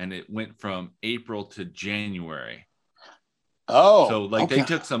 and it went from April to January. Oh, so like okay. They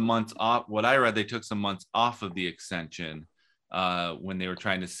took some months off. What I read, they took some months off of the extension when they were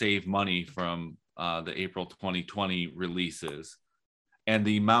trying to save money from the April 2020 releases. And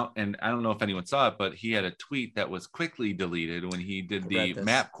the amount, and I don't know if anyone saw it, but he had a tweet that was quickly deleted when he did the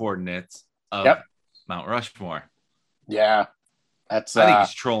map coordinates of Mount Rushmore. Yeah. I think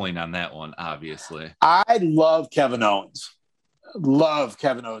he's trolling on that one, obviously. I love Kevin Owens.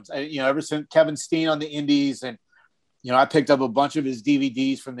 Ever since Kevin Steen on the Indies, and I picked up a bunch of his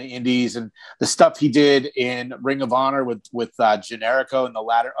DVDs from the Indies and the stuff he did in Ring of Honor with Generico and the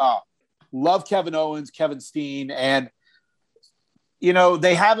ladder. Oh, love Kevin Owens, Kevin Steen, and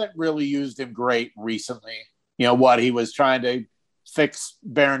they haven't really used him great recently. He was trying to fix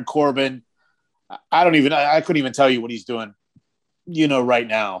Baron Corbin. I couldn't even tell you what he's doing, right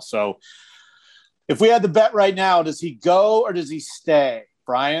now. So if we had the bet right now, does he go or does he stay,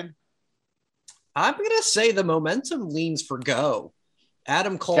 Brian? I'm going to say the momentum leans for go.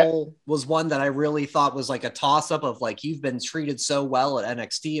 Adam Cole was one that I really thought was like a toss-up of like, you've been treated so well at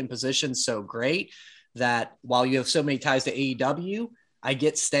NXT and positioned so great that while you have so many ties to AEW, I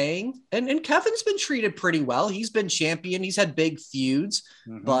get staying. And Kevin's been treated pretty well. He's been champion. He's had big feuds,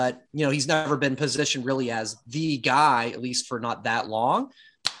 but he's never been positioned really as the guy, at least for not that long.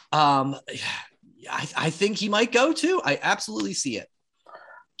 I think he might go too. I absolutely see it.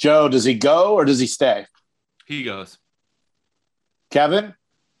 Joe, does he go or does he stay? He goes. Kevin?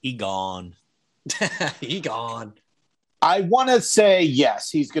 He gone. He gone. I want to say yes,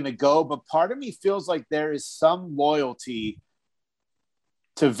 he's going to go, but part of me feels like there is some loyalty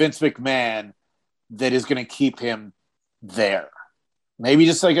to Vince McMahon that is going to keep him there. Maybe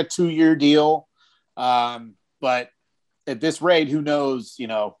just like a 2-year deal. But at this rate, who knows,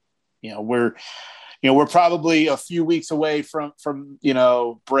 we're probably a few weeks away from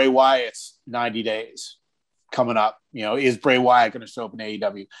Bray Wyatt's 90 days coming up. Is Bray Wyatt going to show up in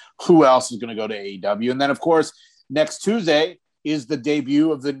AEW? Who else is going to go to AEW? And then, of course, next Tuesday is the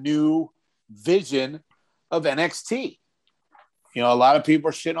debut of the new vision of NXT. A lot of people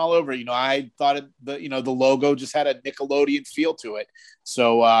are shitting all over. I thought the logo just had a Nickelodeon feel to it.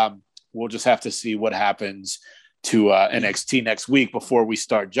 So we'll just have to see what happens to NXT next week before we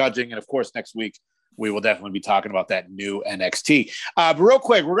start judging. And of course, next week we will definitely be talking about that new NXT. But real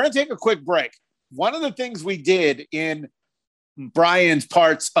quick, we're going to take a quick break. One of the things we did in Brian's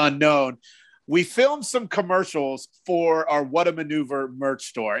Parts Unknown, we filmed some commercials for our What a Maneuver merch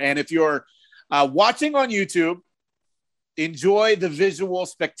store. And if you're watching on YouTube, enjoy the visual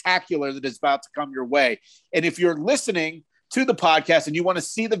spectacular that is about to come your way. And if you're listening to the podcast and you want to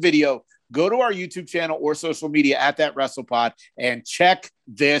see the video, go to our YouTube channel or social media at That WrestlePod and check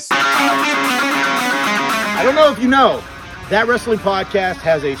this out. I don't know if you know, That Wrestling Podcast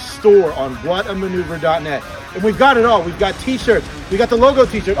has a store on whatamaneuver.net. And we've got it all. We've got t-shirts. We got the logo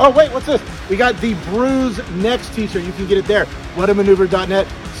t-shirt. Oh, wait, what's this? We got the Bruise Next t-shirt. You can get it there. Whatamaneuver.net.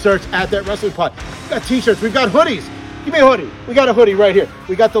 Search at That Wrestling Pod. We've got t-shirts. We've got hoodies. Give me a hoodie. We got a hoodie right here.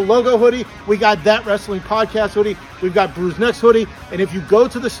 We got the logo hoodie. We got That Wrestling Podcast hoodie. We've got Bruise Next hoodie. And if you go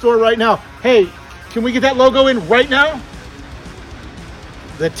to the store right now, hey, can we get that logo in right now?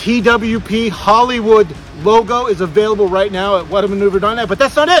 The TWP Hollywood logo is available right now at whatamaneuver.net. But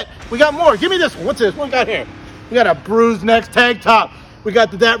that's not it. We got more. Give me this one. What's this? What we got here? We got a Bruise Next tank top. We got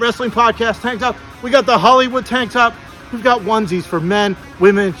the That Wrestling Podcast tank top. We got the Hollywood tank top. We've got onesies for men,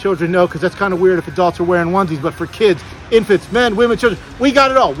 women, children. No, because that's kind of weird if adults are wearing onesies. But for kids, infants, men, women, children, we got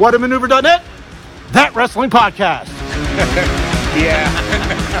it all. Whatamaneuver.net, That Wrestling Podcast. Yeah.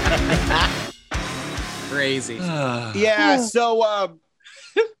 Crazy. Yeah. So,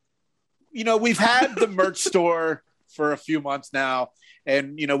 we've had the merch store for a few months now.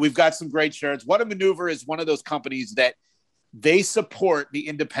 And, we've got some great shirts. What a Maneuver is one of those companies that they support the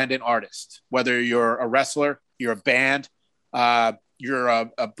independent artist, whether you're a wrestler, you're a band, you're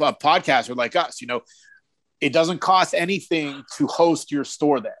a podcaster like us. It doesn't cost anything to host your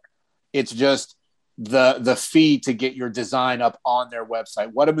store there. It's just the fee to get your design up on their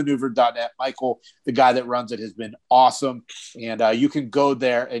website. Whatamaneuver.net. Michael, the guy that runs it, has been awesome. And you can go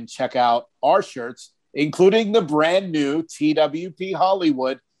there and check out our shirts, including the brand new TWP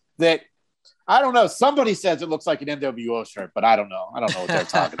Hollywood that, I don't know. Somebody says it looks like an NWO shirt, but I don't know. I don't know what they're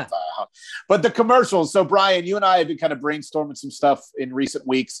talking about. But the commercials. So, Brian, you and I have been kind of brainstorming some stuff in recent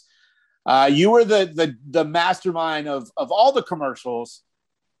weeks. You were the mastermind of all the commercials.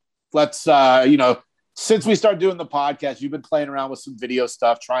 Let's since we started doing the podcast, you've been playing around with some video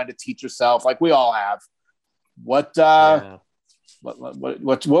stuff, trying to teach yourself, like we all have. What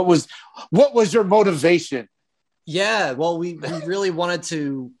was your motivation? Yeah, well, we really wanted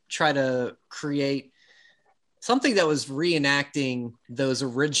to try to create something that was reenacting those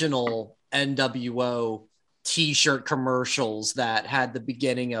original NWO T-shirt commercials that had the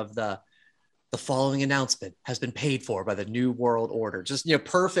beginning of the following announcement has been paid for by the New World Order. Just,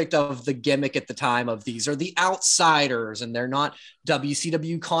 perfect of the gimmick at the time of these are the outsiders and they're not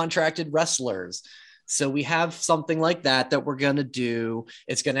WCW contracted wrestlers. So we have something like that we're going to do.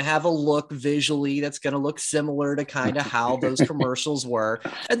 It's going to have a look visually that's going to look similar to kind of how those commercials were.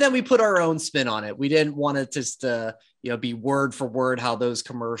 And then we put our own spin on it. We didn't want it just to, be word for word how those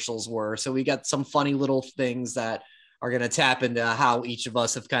commercials were. So we got some funny little things that are going to tap into how each of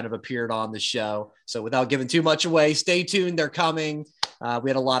us have kind of appeared on the show. So without giving too much away, stay tuned. They're coming. We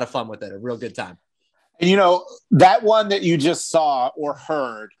had a lot of fun with it. A real good time. And, that one that you just saw or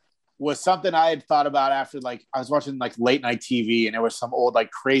heard was something I had thought about after, I was watching late night TV and there was some old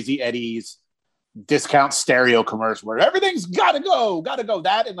Crazy Eddie's discount stereo commercial where everything's gotta go.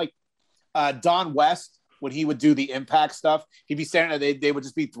 That and Don West, when he would do the Impact stuff, he'd be standing there, they would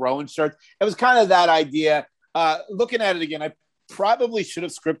just be throwing shirts. It was kind of that idea. Looking at it again, I probably should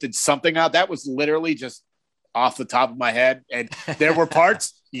have scripted something out. That was literally just off the top of my head. And there were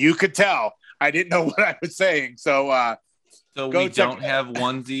parts you could tell I didn't know what I was saying. So we don't have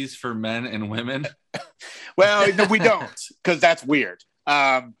onesies for men and women. Well, no, we don't, because that's weird.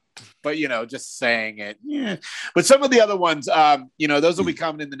 But just saying it. Yeah. But some of the other ones, those will be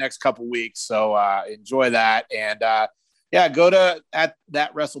coming in the next couple weeks. So enjoy that. And go to at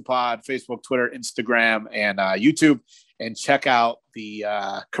That WrestlePod, Facebook, Twitter, Instagram, and YouTube, and check out the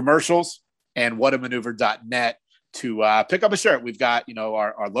commercials and whatamaneuver.net to pick up a shirt. We've got,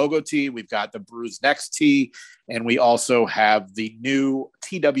 our logo tee, we've got the Bruise Next tee, and we also have the new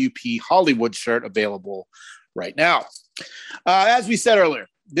TWP Hollywood shirt available right now. As we said earlier,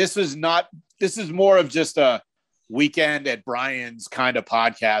 this is more of just a weekend at Brian's kind of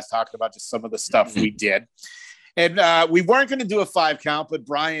podcast, talking about just some of the stuff we did. And we weren't going to do a 5 count, but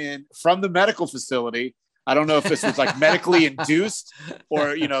Brian from the medical facility, I don't know if this was medically induced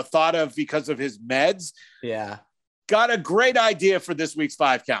or, thought of because of his meds. Yeah. Got a great idea for this week's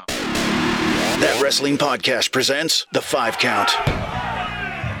 5 count. That Wrestling Podcast presents the 5 count.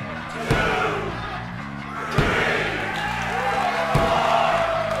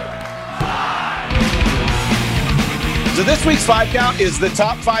 So this week's 5 count is the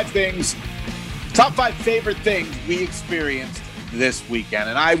top 5 favorite things we experienced this weekend.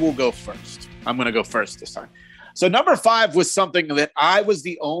 And I will go first. I'm going to go first this time. So number 5 was something that I was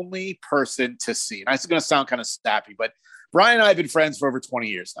the only person to see. And it's going to sound kind of snappy, but Brian and I have been friends for over 20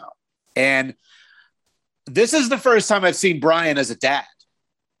 years now. And this is the first time I've seen Brian as a dad.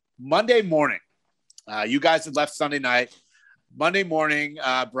 Monday morning, you guys had left Sunday night. Monday morning,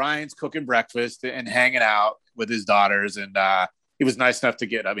 Brian's cooking breakfast and hanging out with his daughters. And he was nice enough to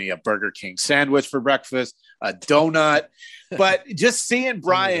get, a Burger King sandwich for breakfast, a donut. But just seeing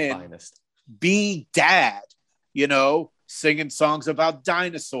Brian be dad, singing songs about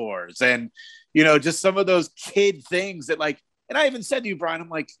dinosaurs and, just some of those kid things that and I even said to you, Brian, I'm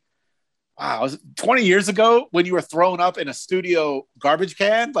like, wow, was it 20 years ago when you were throwing up in a studio garbage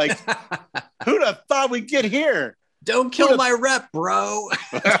can? Who'd have thought we'd get here? Don't kill my rep, bro.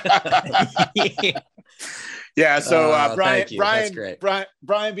 Yeah. So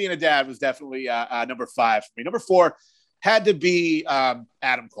Brian being a dad was definitely number 5 for me. Number 4 had to be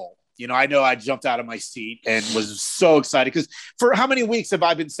Adam Cole. I know I jumped out of my seat and was so excited because for how many weeks have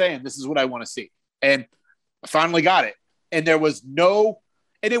I been saying this is what I want to see? And I finally got it. And there was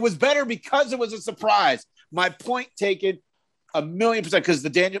and it was better because it was a surprise. My point taken 1,000,000%, because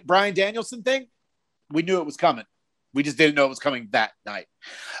the Bryan Danielson thing, we knew it was coming. We just didn't know it was coming that night.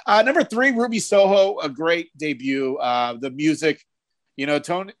 Number 3, Ruby Soho, a great debut. The music,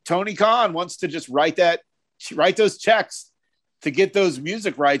 Tony Khan wants to just write those checks to get those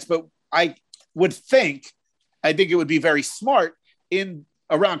music rights. But I think it would be very smart in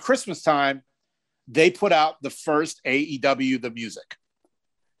around Christmas time, they put out the first AEW, the music.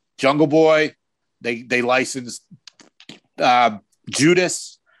 Jungle Boy, they licensed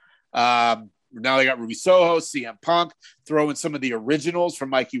Judas. Now they got Ruby Soho, CM Punk, throw in some of the originals from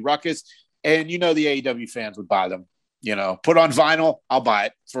Mikey Ruckus. And the AEW fans would buy them. Put on vinyl, I'll buy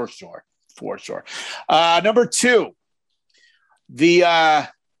it for sure. Number 2, the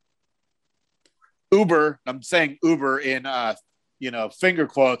Uber, I'm saying Uber in finger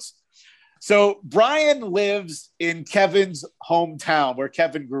quotes, So Brian lives in Kevin's hometown where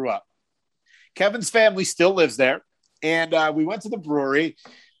Kevin grew up. Kevin's family still lives there. And we went to the brewery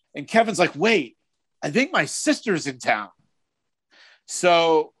and Kevin's like, wait, I think my sister's in town.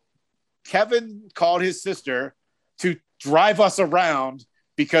 So Kevin called his sister to drive us around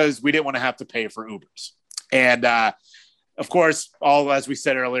because we didn't want to have to pay for Ubers. And of course, as we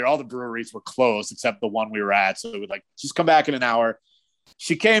said earlier, all the breweries were closed except the one we were at. So we were like, just come back in an hour.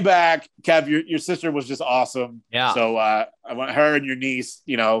 She came back. Kev, your sister was just awesome. Yeah. So I want her and your niece,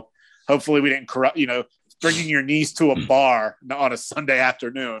 hopefully we didn't corrupt, bringing your niece to a bar on a Sunday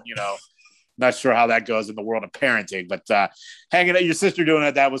afternoon, not sure how that goes in the world of parenting, but hanging out, your sister doing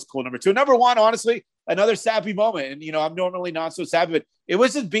it, that was cool. Number two. Number one, honestly, another sappy moment. And, I'm normally not so sappy, but it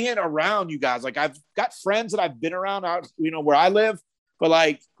was just being around you guys. Like I've got friends that I've been around out, where I live,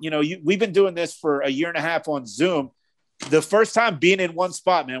 but we've been doing this for a year and a half on Zoom. The first time being in one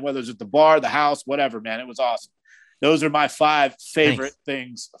spot, man, whether it's at the bar, the house, whatever, man, it was awesome. Those are my 5 favorite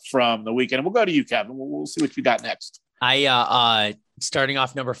things from the weekend. And we'll go to you, Kevin. We'll see what you got next. I starting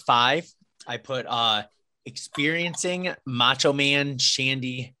off number 5, I put experiencing Macho Man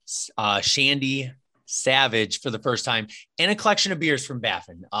Shandy Savage for the first time and a collection of beers from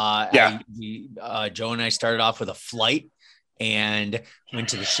Baffin. Joe and I started off with a flight and went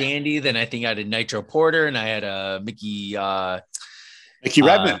to the Shandy. Then I think I had a Nitro Porter and I had a Mickey Redmond,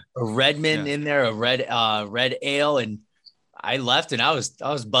 in there, a red ale, and I left and I was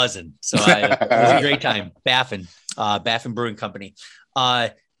buzzing. So it was a great time. Baffin Brewing Company.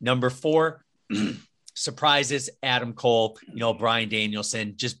 Number 4, surprises, Adam Cole, Bryan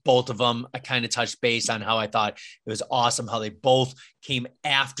Danielson, just both of them. I kind of touched base on how I thought it was awesome how they both came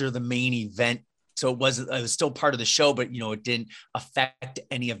after the main event. So it was still part of the show, but it didn't affect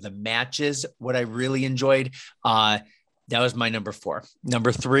any of the matches. What I really enjoyed, that was my number 4.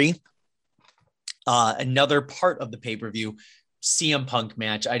 Number 3, another part of the pay-per-view, CM Punk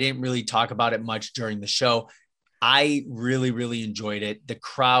match. I didn't really talk about it much during the show. I really, really enjoyed it. The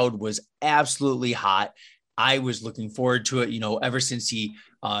crowd was absolutely hot. I was looking forward to it. Ever since he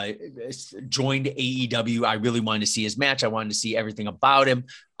joined AEW, I really wanted to see his match. I wanted to see everything about him.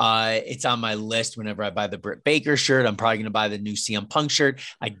 It's on my list. Whenever I buy the Britt Baker shirt, I'm probably going to buy the new CM Punk shirt.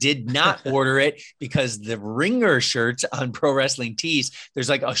 I did not order it because the Ringer shirts on Pro Wrestling Tees, there's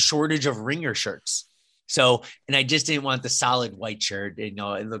like a shortage of Ringer shirts. So, and I just didn't want the solid white shirt. It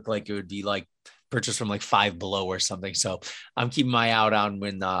looked like it would be like purchased from like Five Below or something. So I'm keeping my eye out on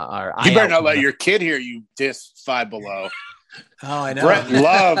when you better not let your kid hear you diss Five Below. Oh, I know. Brett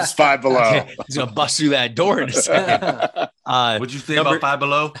loves Five Below. He's gonna bust through that door in a second. What'd you say about Five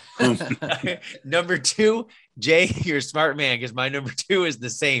Below? Number 2, Jay, you're a smart man because my number 2 is the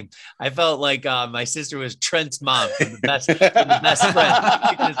same. I felt like my sister was Trent's mom from the best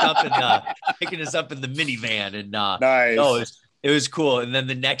friend, picking us up in the minivan, and nice. No, it was cool. And then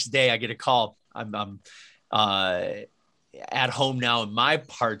the next day, I get a call. I'm at home now in my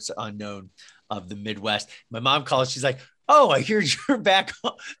parts unknown of the Midwest. My mom calls. She's like, "Oh, I hear you're back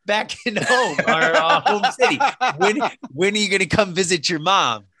in home, our home city. When are you going to come visit your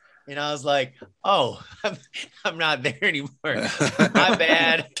mom?" And I was like, "Oh, I'm not there anymore. My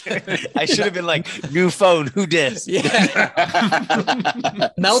bad. I should have been like, new phone. Who dis?"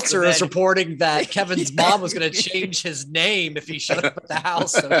 Yeah. Meltzer is reporting that Kevin's mom was going to change his name if he showed up at the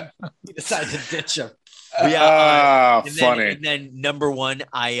house. So he decided to ditch him. Yeah. Funny. And then number 1,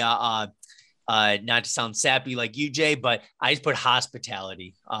 I not to sound sappy like you, Jay, but I just put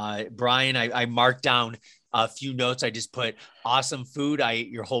hospitality. Brian, I marked down a few notes. I just put awesome food. I ate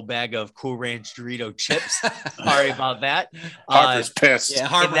your whole bag of Cool Ranch Dorito chips. Sorry about that. Harper's pissed. Yeah,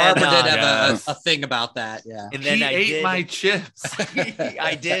 Harper did have a thing about that. Yeah. And then he ate my chips.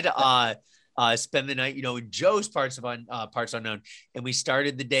 I did spend the night, in Joe's Parts Unknown. And we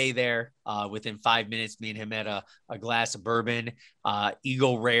started the day there. Within 5 minutes, me and him had a glass of bourbon,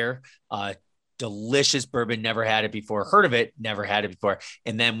 Eagle Rare, delicious bourbon. Never had it before. Heard of it. Never had it before.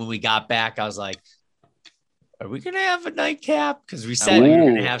 And then when we got back, I was like, are we going to have a nightcap? Because we said we were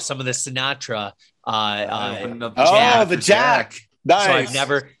going to have some of the Sinatra. The Jack. Nice.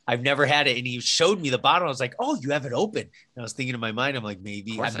 So I've never had it. And he showed me the bottle. I was like, "Oh, you have it open." And I was thinking in my mind, I'm like,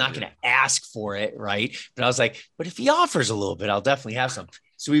 maybe I'm not going to ask for it. Right. But I was like, but if he offers a little bit, I'll definitely have some.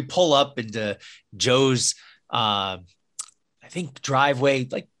 So we pull up into Joe's, I think driveway,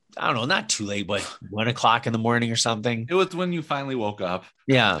 like, I don't know, not too late, but 1 o'clock in the morning or something. It was when you finally woke up.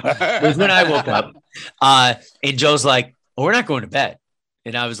 Yeah. It was when I woke up. And Joe's like, "Oh, we're not going to bed."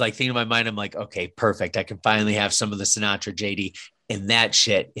 And I was like thinking in my mind, I'm like, okay, perfect. I can finally have some of the Sinatra JD. And that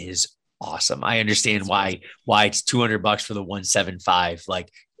shit is awesome. I understand why it's $200 for the 175.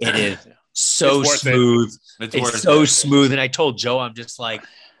 Like it is so It's worth it. smooth. It's It's worth so it. smooth. And I told Joe, I'm just like,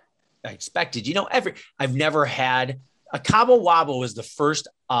 I expected, I've never had a Cabo Wabo was the first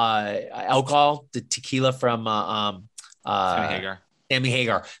alcohol, the tequila from Sammy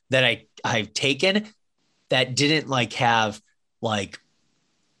Hagar that I've taken that didn't like have like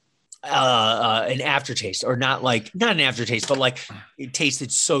an aftertaste, or not an aftertaste, but like it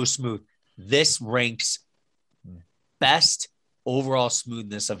tasted so smooth. This ranks best overall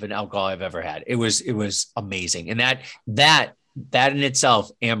smoothness of an alcohol I've ever had. It was amazing. And that in itself,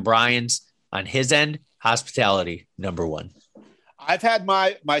 and Brian's on his end, hospitality #1. I've had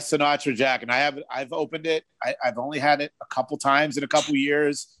my Sinatra Jack, and I've opened it. I've only had it a couple times in a couple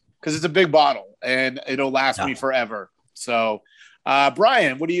years because it's a big bottle and it'll last me forever. So,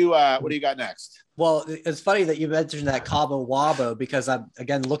 Brian, what do you got next? Well, it's funny that you mentioned that Cabo Wabo, because I'm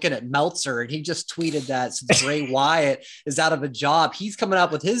again looking at Meltzer, and he just tweeted that since Bray Wyatt is out of a job, he's coming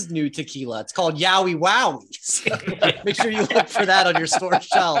up with his new tequila. It's called Yowie Wowie. So make sure you look for that on your store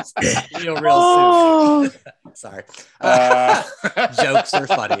shelves real soon. Sorry, jokes are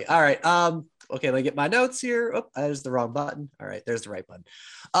funny. All right, okay, let me get my notes here. Oh, that is the wrong button. All right, there's the right button.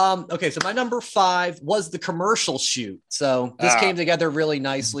 Okay, so my number 5 was the commercial shoot. So this came together really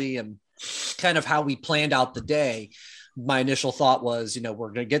nicely, and kind of how we planned out the day. My initial thought was, we're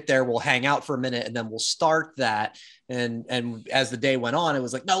going to get there, we'll hang out for a minute, and then we'll start that. And as the day went on, it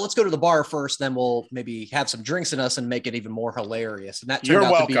was like, no, let's go to the bar first, then we'll maybe have some drinks in us and make it even more hilarious. And that turned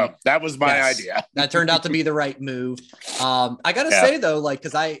out to be, that was my idea. That turned out to be the right move. I got to say though, like,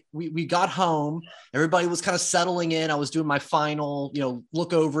 cause we got home, everybody was kind of settling in. I was doing my final,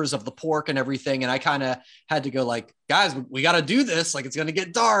 lookovers of the pork and everything. And I kind of had to go like, guys, we got to do this. Like, it's going to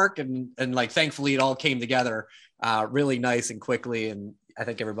get dark. And like, thankfully it all came together really nice and quickly. And I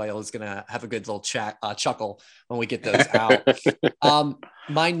think everybody is going to have a good little chuckle when we get those out.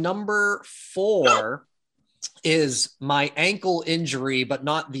 My number 4 is my ankle injury, but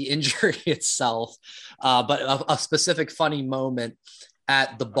not the injury itself, but a specific funny moment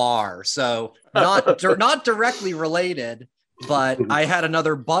at the bar. So not directly related, but I had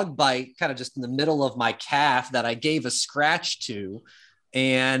another bug bite kind of just in the middle of my calf that I gave a scratch to,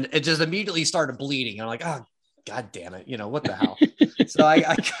 and it just immediately started bleeding. I'm like, oh, God damn it. What the hell? So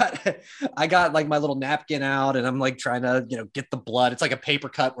I got like my little napkin out, and I'm like trying to, get the blood. It's like a paper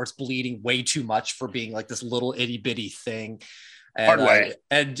cut where it's bleeding way too much for being like this little itty bitty thing. And, Hard way.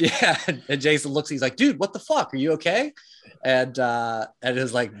 And Jason looks, he's like, dude, what the fuck? Are you okay? And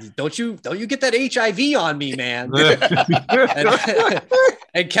it's like, don't you get that HIV on me, man.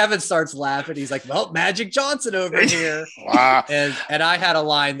 and Kevin starts laughing. He's like, well, Magic Johnson over here. Wow. And I had a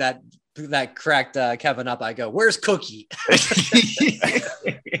line that cracked Kevin up. I go, where's Cookie?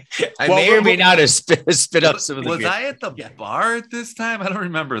 I may or may not have spit up some of the Was beer. I at the bar at this time? I don't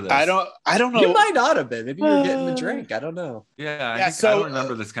remember this. I don't know. You might not have been. Maybe you were getting a drink. I don't know. I don't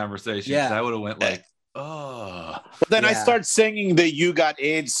remember this conversation. Yeah. I would have went like, oh. But then I Yeah. start singing the "You Got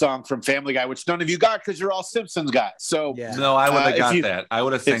AIDS" song from Family Guy, which none of you got because you're all Simpsons guys. So Yeah. No, I would have if got you- that. I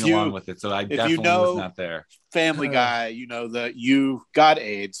would have sang along with it. So I definitely was not there. Family Guy, the "You Got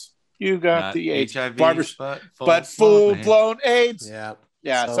AIDS." You got Not the AIDS. HIV, but full blown AIDS. Yeah.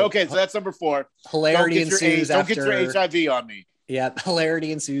 Yeah. So okay. So that's number 4. Hilarity Don't get your ensues Don't after. get your HIV on me. Yeah.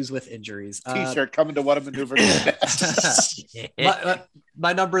 Hilarity ensues with injuries. T-shirt coming to What a Maneuver.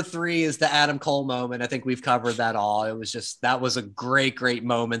 My number 3 is the Adam Cole moment. I think we've covered that all. It was that was a great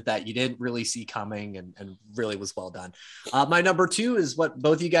moment that you didn't really see coming, and really was well done. My number 2 is what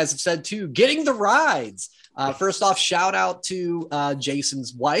both of you guys have said too, getting the rides. First off, shout out to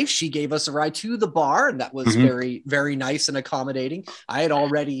Jason's wife. She gave us a ride to the bar, and that was very, very nice and accommodating. I had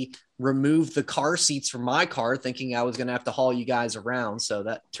already removed the car seats from my car, thinking I was going to have to haul you guys around. So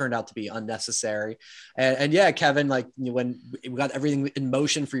that turned out to be unnecessary. And yeah, Kevin, like when we got everything in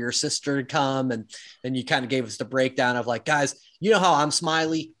motion for your sister to come, and then you kind of gave us the breakdown of like, guys, you know how I'm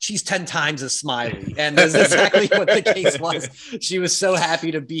smiley? She's 10 times as smiley. And that's exactly what the case was. She was so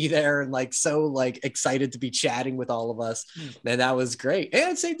happy to be there and like so like excited to be chatting with all of us. And that was great.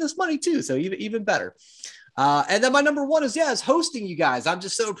 And it saved us money too. So even better. And then my number 1 is hosting you guys. I'm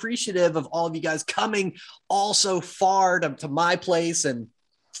just so appreciative of all of you guys coming all so far to my place. And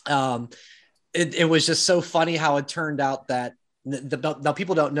it was just so funny how it turned out that now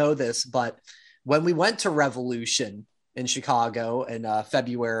people don't know this, but when we went to Revolution in Chicago in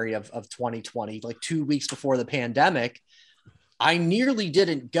February of 2020, like 2 weeks before the pandemic, I nearly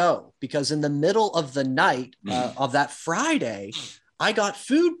didn't go because in the middle of the night of that Friday, I got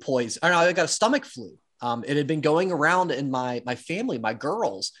food poison. I got a stomach flu. It had been going around in my family, my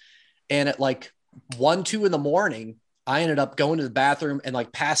girls, and at like 1, 2 in the morning, I ended up going to the bathroom and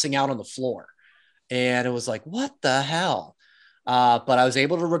like passing out on the floor. And it was like, what the hell? But I was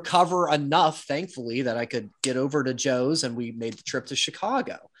able to recover enough, thankfully, that I could get over to Joe's, and we made the trip to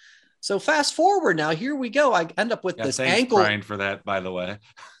Chicago. So fast forward now, here we go. I end up with this ankle. Brian, for that, by the way.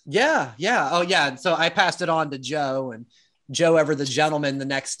 Yeah. Oh, yeah. So I passed it on to Joe, and Joe, ever the gentleman, the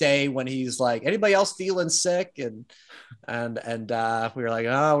next day when he's like, anybody else feeling sick? And we were like,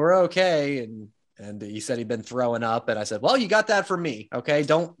 oh, we're okay. And he said he'd been throwing up. And I said, well, you got that from me. Okay.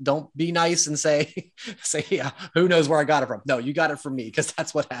 Don't be nice and say, yeah, who knows where I got it from? No, you got it from me, because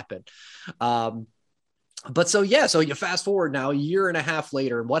that's what happened. But so you fast forward now a year and a half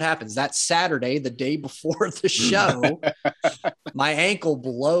later, and what happens? That Saturday, the day before the show, my ankle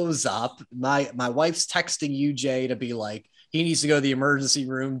blows up. My wife's texting UJ to be like, he needs to go to the emergency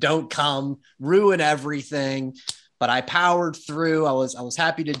room. Don't come, ruin everything. But I powered through. I was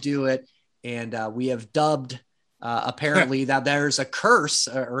happy to do it. And we have dubbed apparently that there's a curse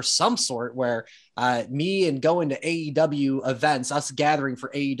or some sort where me and going to AEW events, us gathering for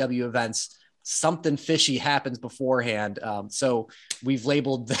AEW events, something fishy happens beforehand. So we've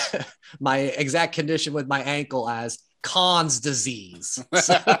labeled my exact condition with my ankle as Khan's disease.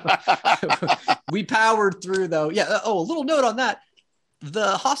 So we powered through though. Yeah. Oh, a little note on that.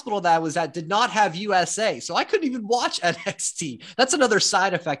 The hospital that I was at did not have USA, so I couldn't even watch NXT. That's another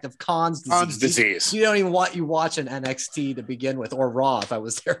side effect of Khan's disease. You don't even want you watching NXT to begin with, or Raw if I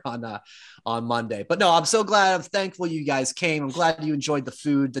was there on Monday. But no, I'm so glad. I'm thankful you guys came. I'm glad you enjoyed the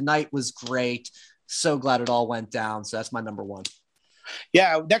food. The night was great. So glad it all went down. So that's my number one.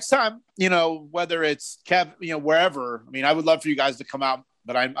 Yeah, next time, whether it's Kev, wherever. I mean, I would love for you guys to come out,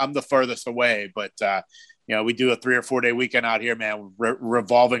 but I'm the furthest away. But we do a 3 or 4 day weekend out here, man,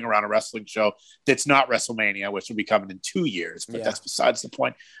 revolving around a wrestling show that's not WrestleMania, which will be coming in 2 years. But that's besides the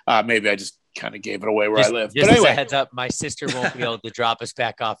point. Maybe I just kind of gave it away where I live. Just but anyway, as a heads up, my sister won't be able to drop us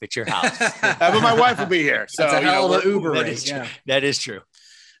back off at your house. But my wife will be here. So that's a hell of an Uber that race. That is true.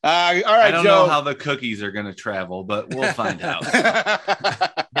 All right, I don't Joe. know how the cookies are going to travel, but we'll find out.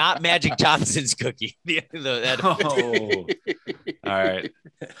 Not Magic Johnson's cookie. All right.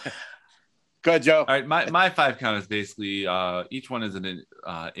 Go ahead, Joe. All right, my 5 count is basically each one is an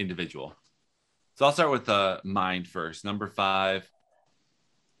individual. So I'll start with mine first. Number 5,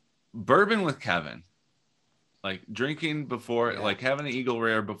 bourbon with Kevin. Like drinking before, like having an Eagle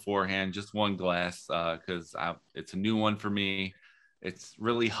Rare beforehand, just one glass, because it's a new one for me. It's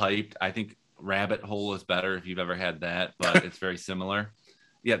really hyped. I think Rabbit Hole is better if you've ever had that, but it's very similar.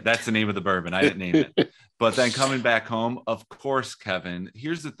 Yeah, that's the name of the bourbon. I didn't name it. But then coming back home, of course, Kevin,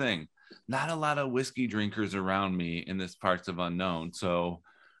 here's the thing. Not a lot of whiskey drinkers around me in this parts of unknown. So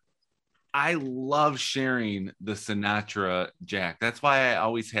I love sharing the Sinatra Jack. That's why I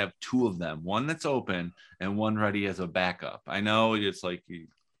always have 2 of them, one that's open and one ready as a backup. I know it's like,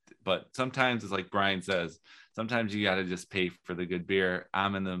 but sometimes it's like Brian says, sometimes you got to just pay for the good beer.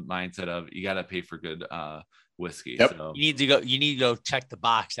 I'm in the mindset of you got to pay for good whiskey. Yep. So You need to go check the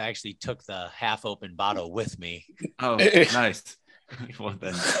box. I actually took the half open bottle with me. oh, nice. Well,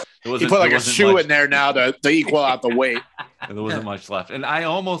 then You put like a shoe in there now to equal out the weight. There wasn't much left. And I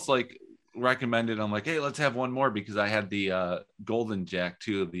almost like recommended, I'm like, hey, let's have one more, because I had the Golden Jack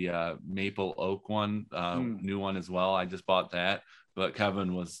too, the maple oak one, new one as well. I just bought that. But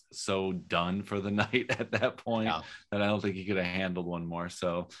Kevin was so done for the night at that point that I don't think he could have handled one more.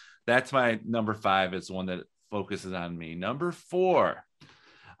 So that's my number 5. It's one that focuses on me. Number 4,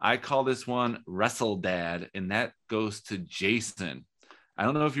 I call this one Wrestle Dad, and that goes to Jason. I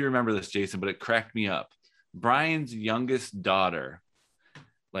don't know if you remember this, Jason, but it cracked me up. Brian's youngest daughter,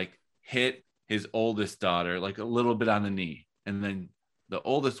 like, hit his oldest daughter, like, a little bit on the knee. And then the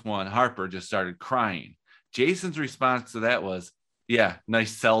oldest one, Harper, just started crying. Jason's response to that was, yeah,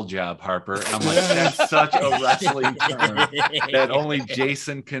 nice sell job, Harper. And I'm like, that's such a wrestling term that only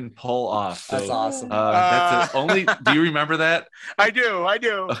Jason can pull off. So, That's awesome. That's only. Do you remember that? I do.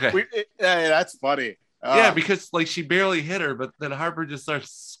 Okay. That's funny. Yeah, because like she barely hit her, but then Harper just starts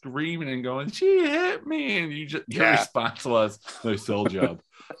screaming and going, "She hit me!" And your response was, "Nice sell job."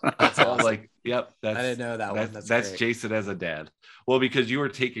 That's awesome. Like, yep, I didn't know that one. That's great. Jason as a dad. Well, because you were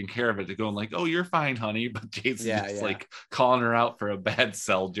taking care of it, to going like, "Oh, you're fine, honey," but Jason's like calling her out for a bad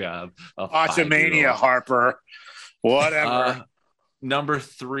sell job. Botchamania, Harper. Whatever. Number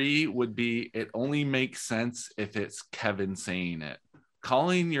 3 would be, it only makes sense if it's Kevin saying it.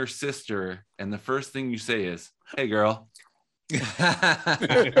 Calling your sister and the first thing you say is, "Hey, girl."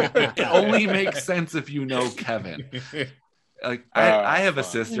 It only makes sense if you know Kevin. Like I have a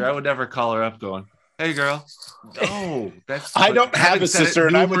sister. I would never call her up going, "Hey, girl." No, I don't have a sister,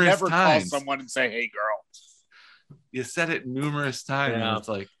 and I would never times. call someone and say, "Hey, girl." You said it numerous times. Yeah. And it's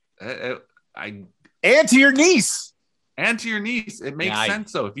like, And to your niece. and to your niece, it makes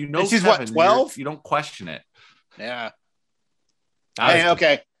sense though. If you know And she's Kevin, what, 12? you don't question it. Yeah. I was-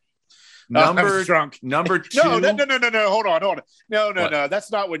 Okay. I was drunk. Number two. No. Hold on. No.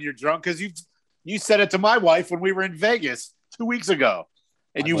 That's not when you're drunk because you said it to my wife when we were in Vegas 2 weeks ago,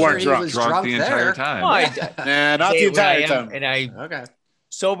 and you I'm sure weren't he drunk. was Drunk the entire there. time. Well, Nah, not the say when I entire am, time. And I Okay.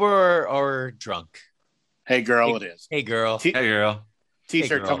 sober or drunk. Hey, girl, it is. Hey, girl. T- Hey, girl.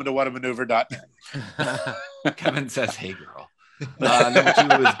 T-shirt girl. coming to whatamaneuver.net. Kevin says, "Hey, girl." Number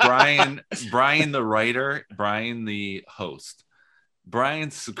two is Brian, the writer. Brian, the host.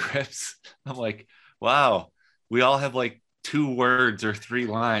 Brian's scripts. I'm like, wow. We all have like 2 words or 3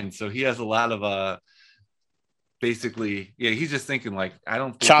 lines, so he has a lot of basically, yeah. He's just thinking like, I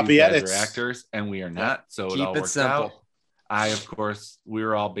don't think Choppy these guys edits. are actors, and we are not. So it Keep all it works simple. out. Of course, we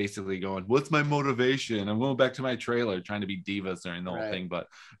were all basically going, what's my motivation? I'm going back to my trailer, trying to be divas during the whole thing. But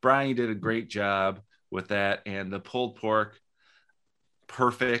Brian did a great job with that. And the pulled pork,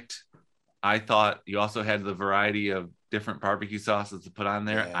 perfect. I thought you also had the variety of different barbecue sauces to put on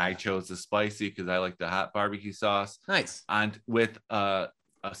there. Yeah. I chose the spicy because I like the hot barbecue sauce. Nice. And with a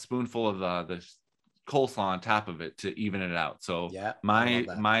spoonful of the coleslaw on top of it to even it out. So Yeah. I love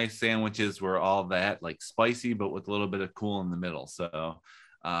that. my sandwiches were all that, like spicy, but with a little bit of cool in the middle. So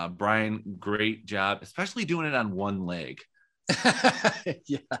Brian, great job, especially doing it on one leg.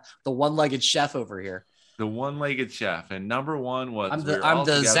 Yeah. The one-legged chef over here. The one-legged chef. And number one was I'm we were the all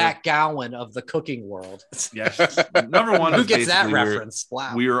together. Zach Gowen of the cooking world. Yes. Number one Who was gets that basically reference?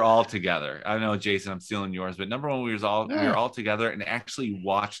 Wow. we were all together. I know, Jason, I'm stealing yours, but number one, we were all together and actually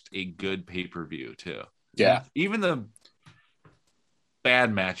watched a good pay-per-view too. Yeah. Even the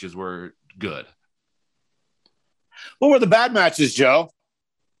bad matches were good. What were the bad matches, Joe?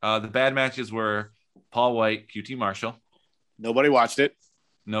 The bad matches were Paul White, QT Marshall. Nobody watched it.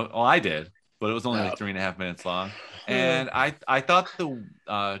 No, well, I did, but it was only like 3.5 minutes long. And I thought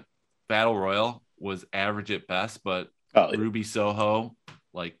the Battle Royal was average at best, but Ruby Soho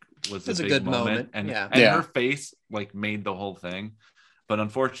was It's a a big good moment. moment. And Yeah. her face made the whole thing. But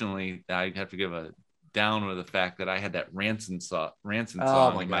unfortunately, I have to give a down with the fact that I had that Ransom song my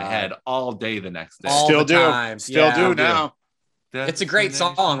in my God. head all day the next day. All Still the do. time. Still Yeah. do now. It's a great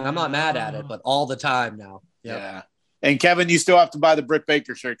song. I'm not mad at it, but all the time now. Yep. Yeah. And Kevin, you still have to buy the Britt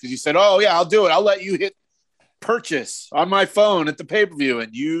Baker shirt because you said, "Oh yeah, I'll do it. I'll let you hit purchase on my phone at the pay-per-view,"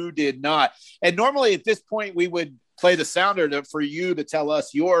 and you did not. And normally at this point we would play the sounder for you to tell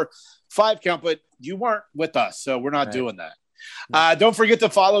us your 5 count, but you weren't with us, so we're not doing that. Don't forget to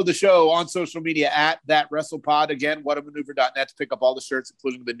follow the show on social media at That WrestlePod. Again, whatamaneuver.net to pick up all the shirts,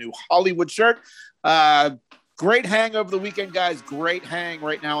 including the new Hollywood shirt. Great hang over the weekend, guys. Great hang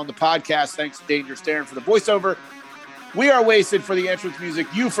right now on the podcast. Thanks to Dangerous Darren for the voiceover. We are Wasted for the entrance music,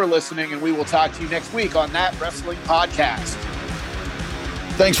 you for listening, and we will talk to you next week on That Wrestling Podcast.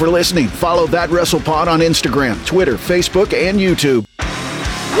 Thanks for listening. Follow That WrestlePod on Instagram, Twitter, Facebook, and YouTube.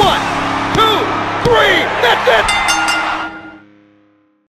 1, 2, 3. That's it.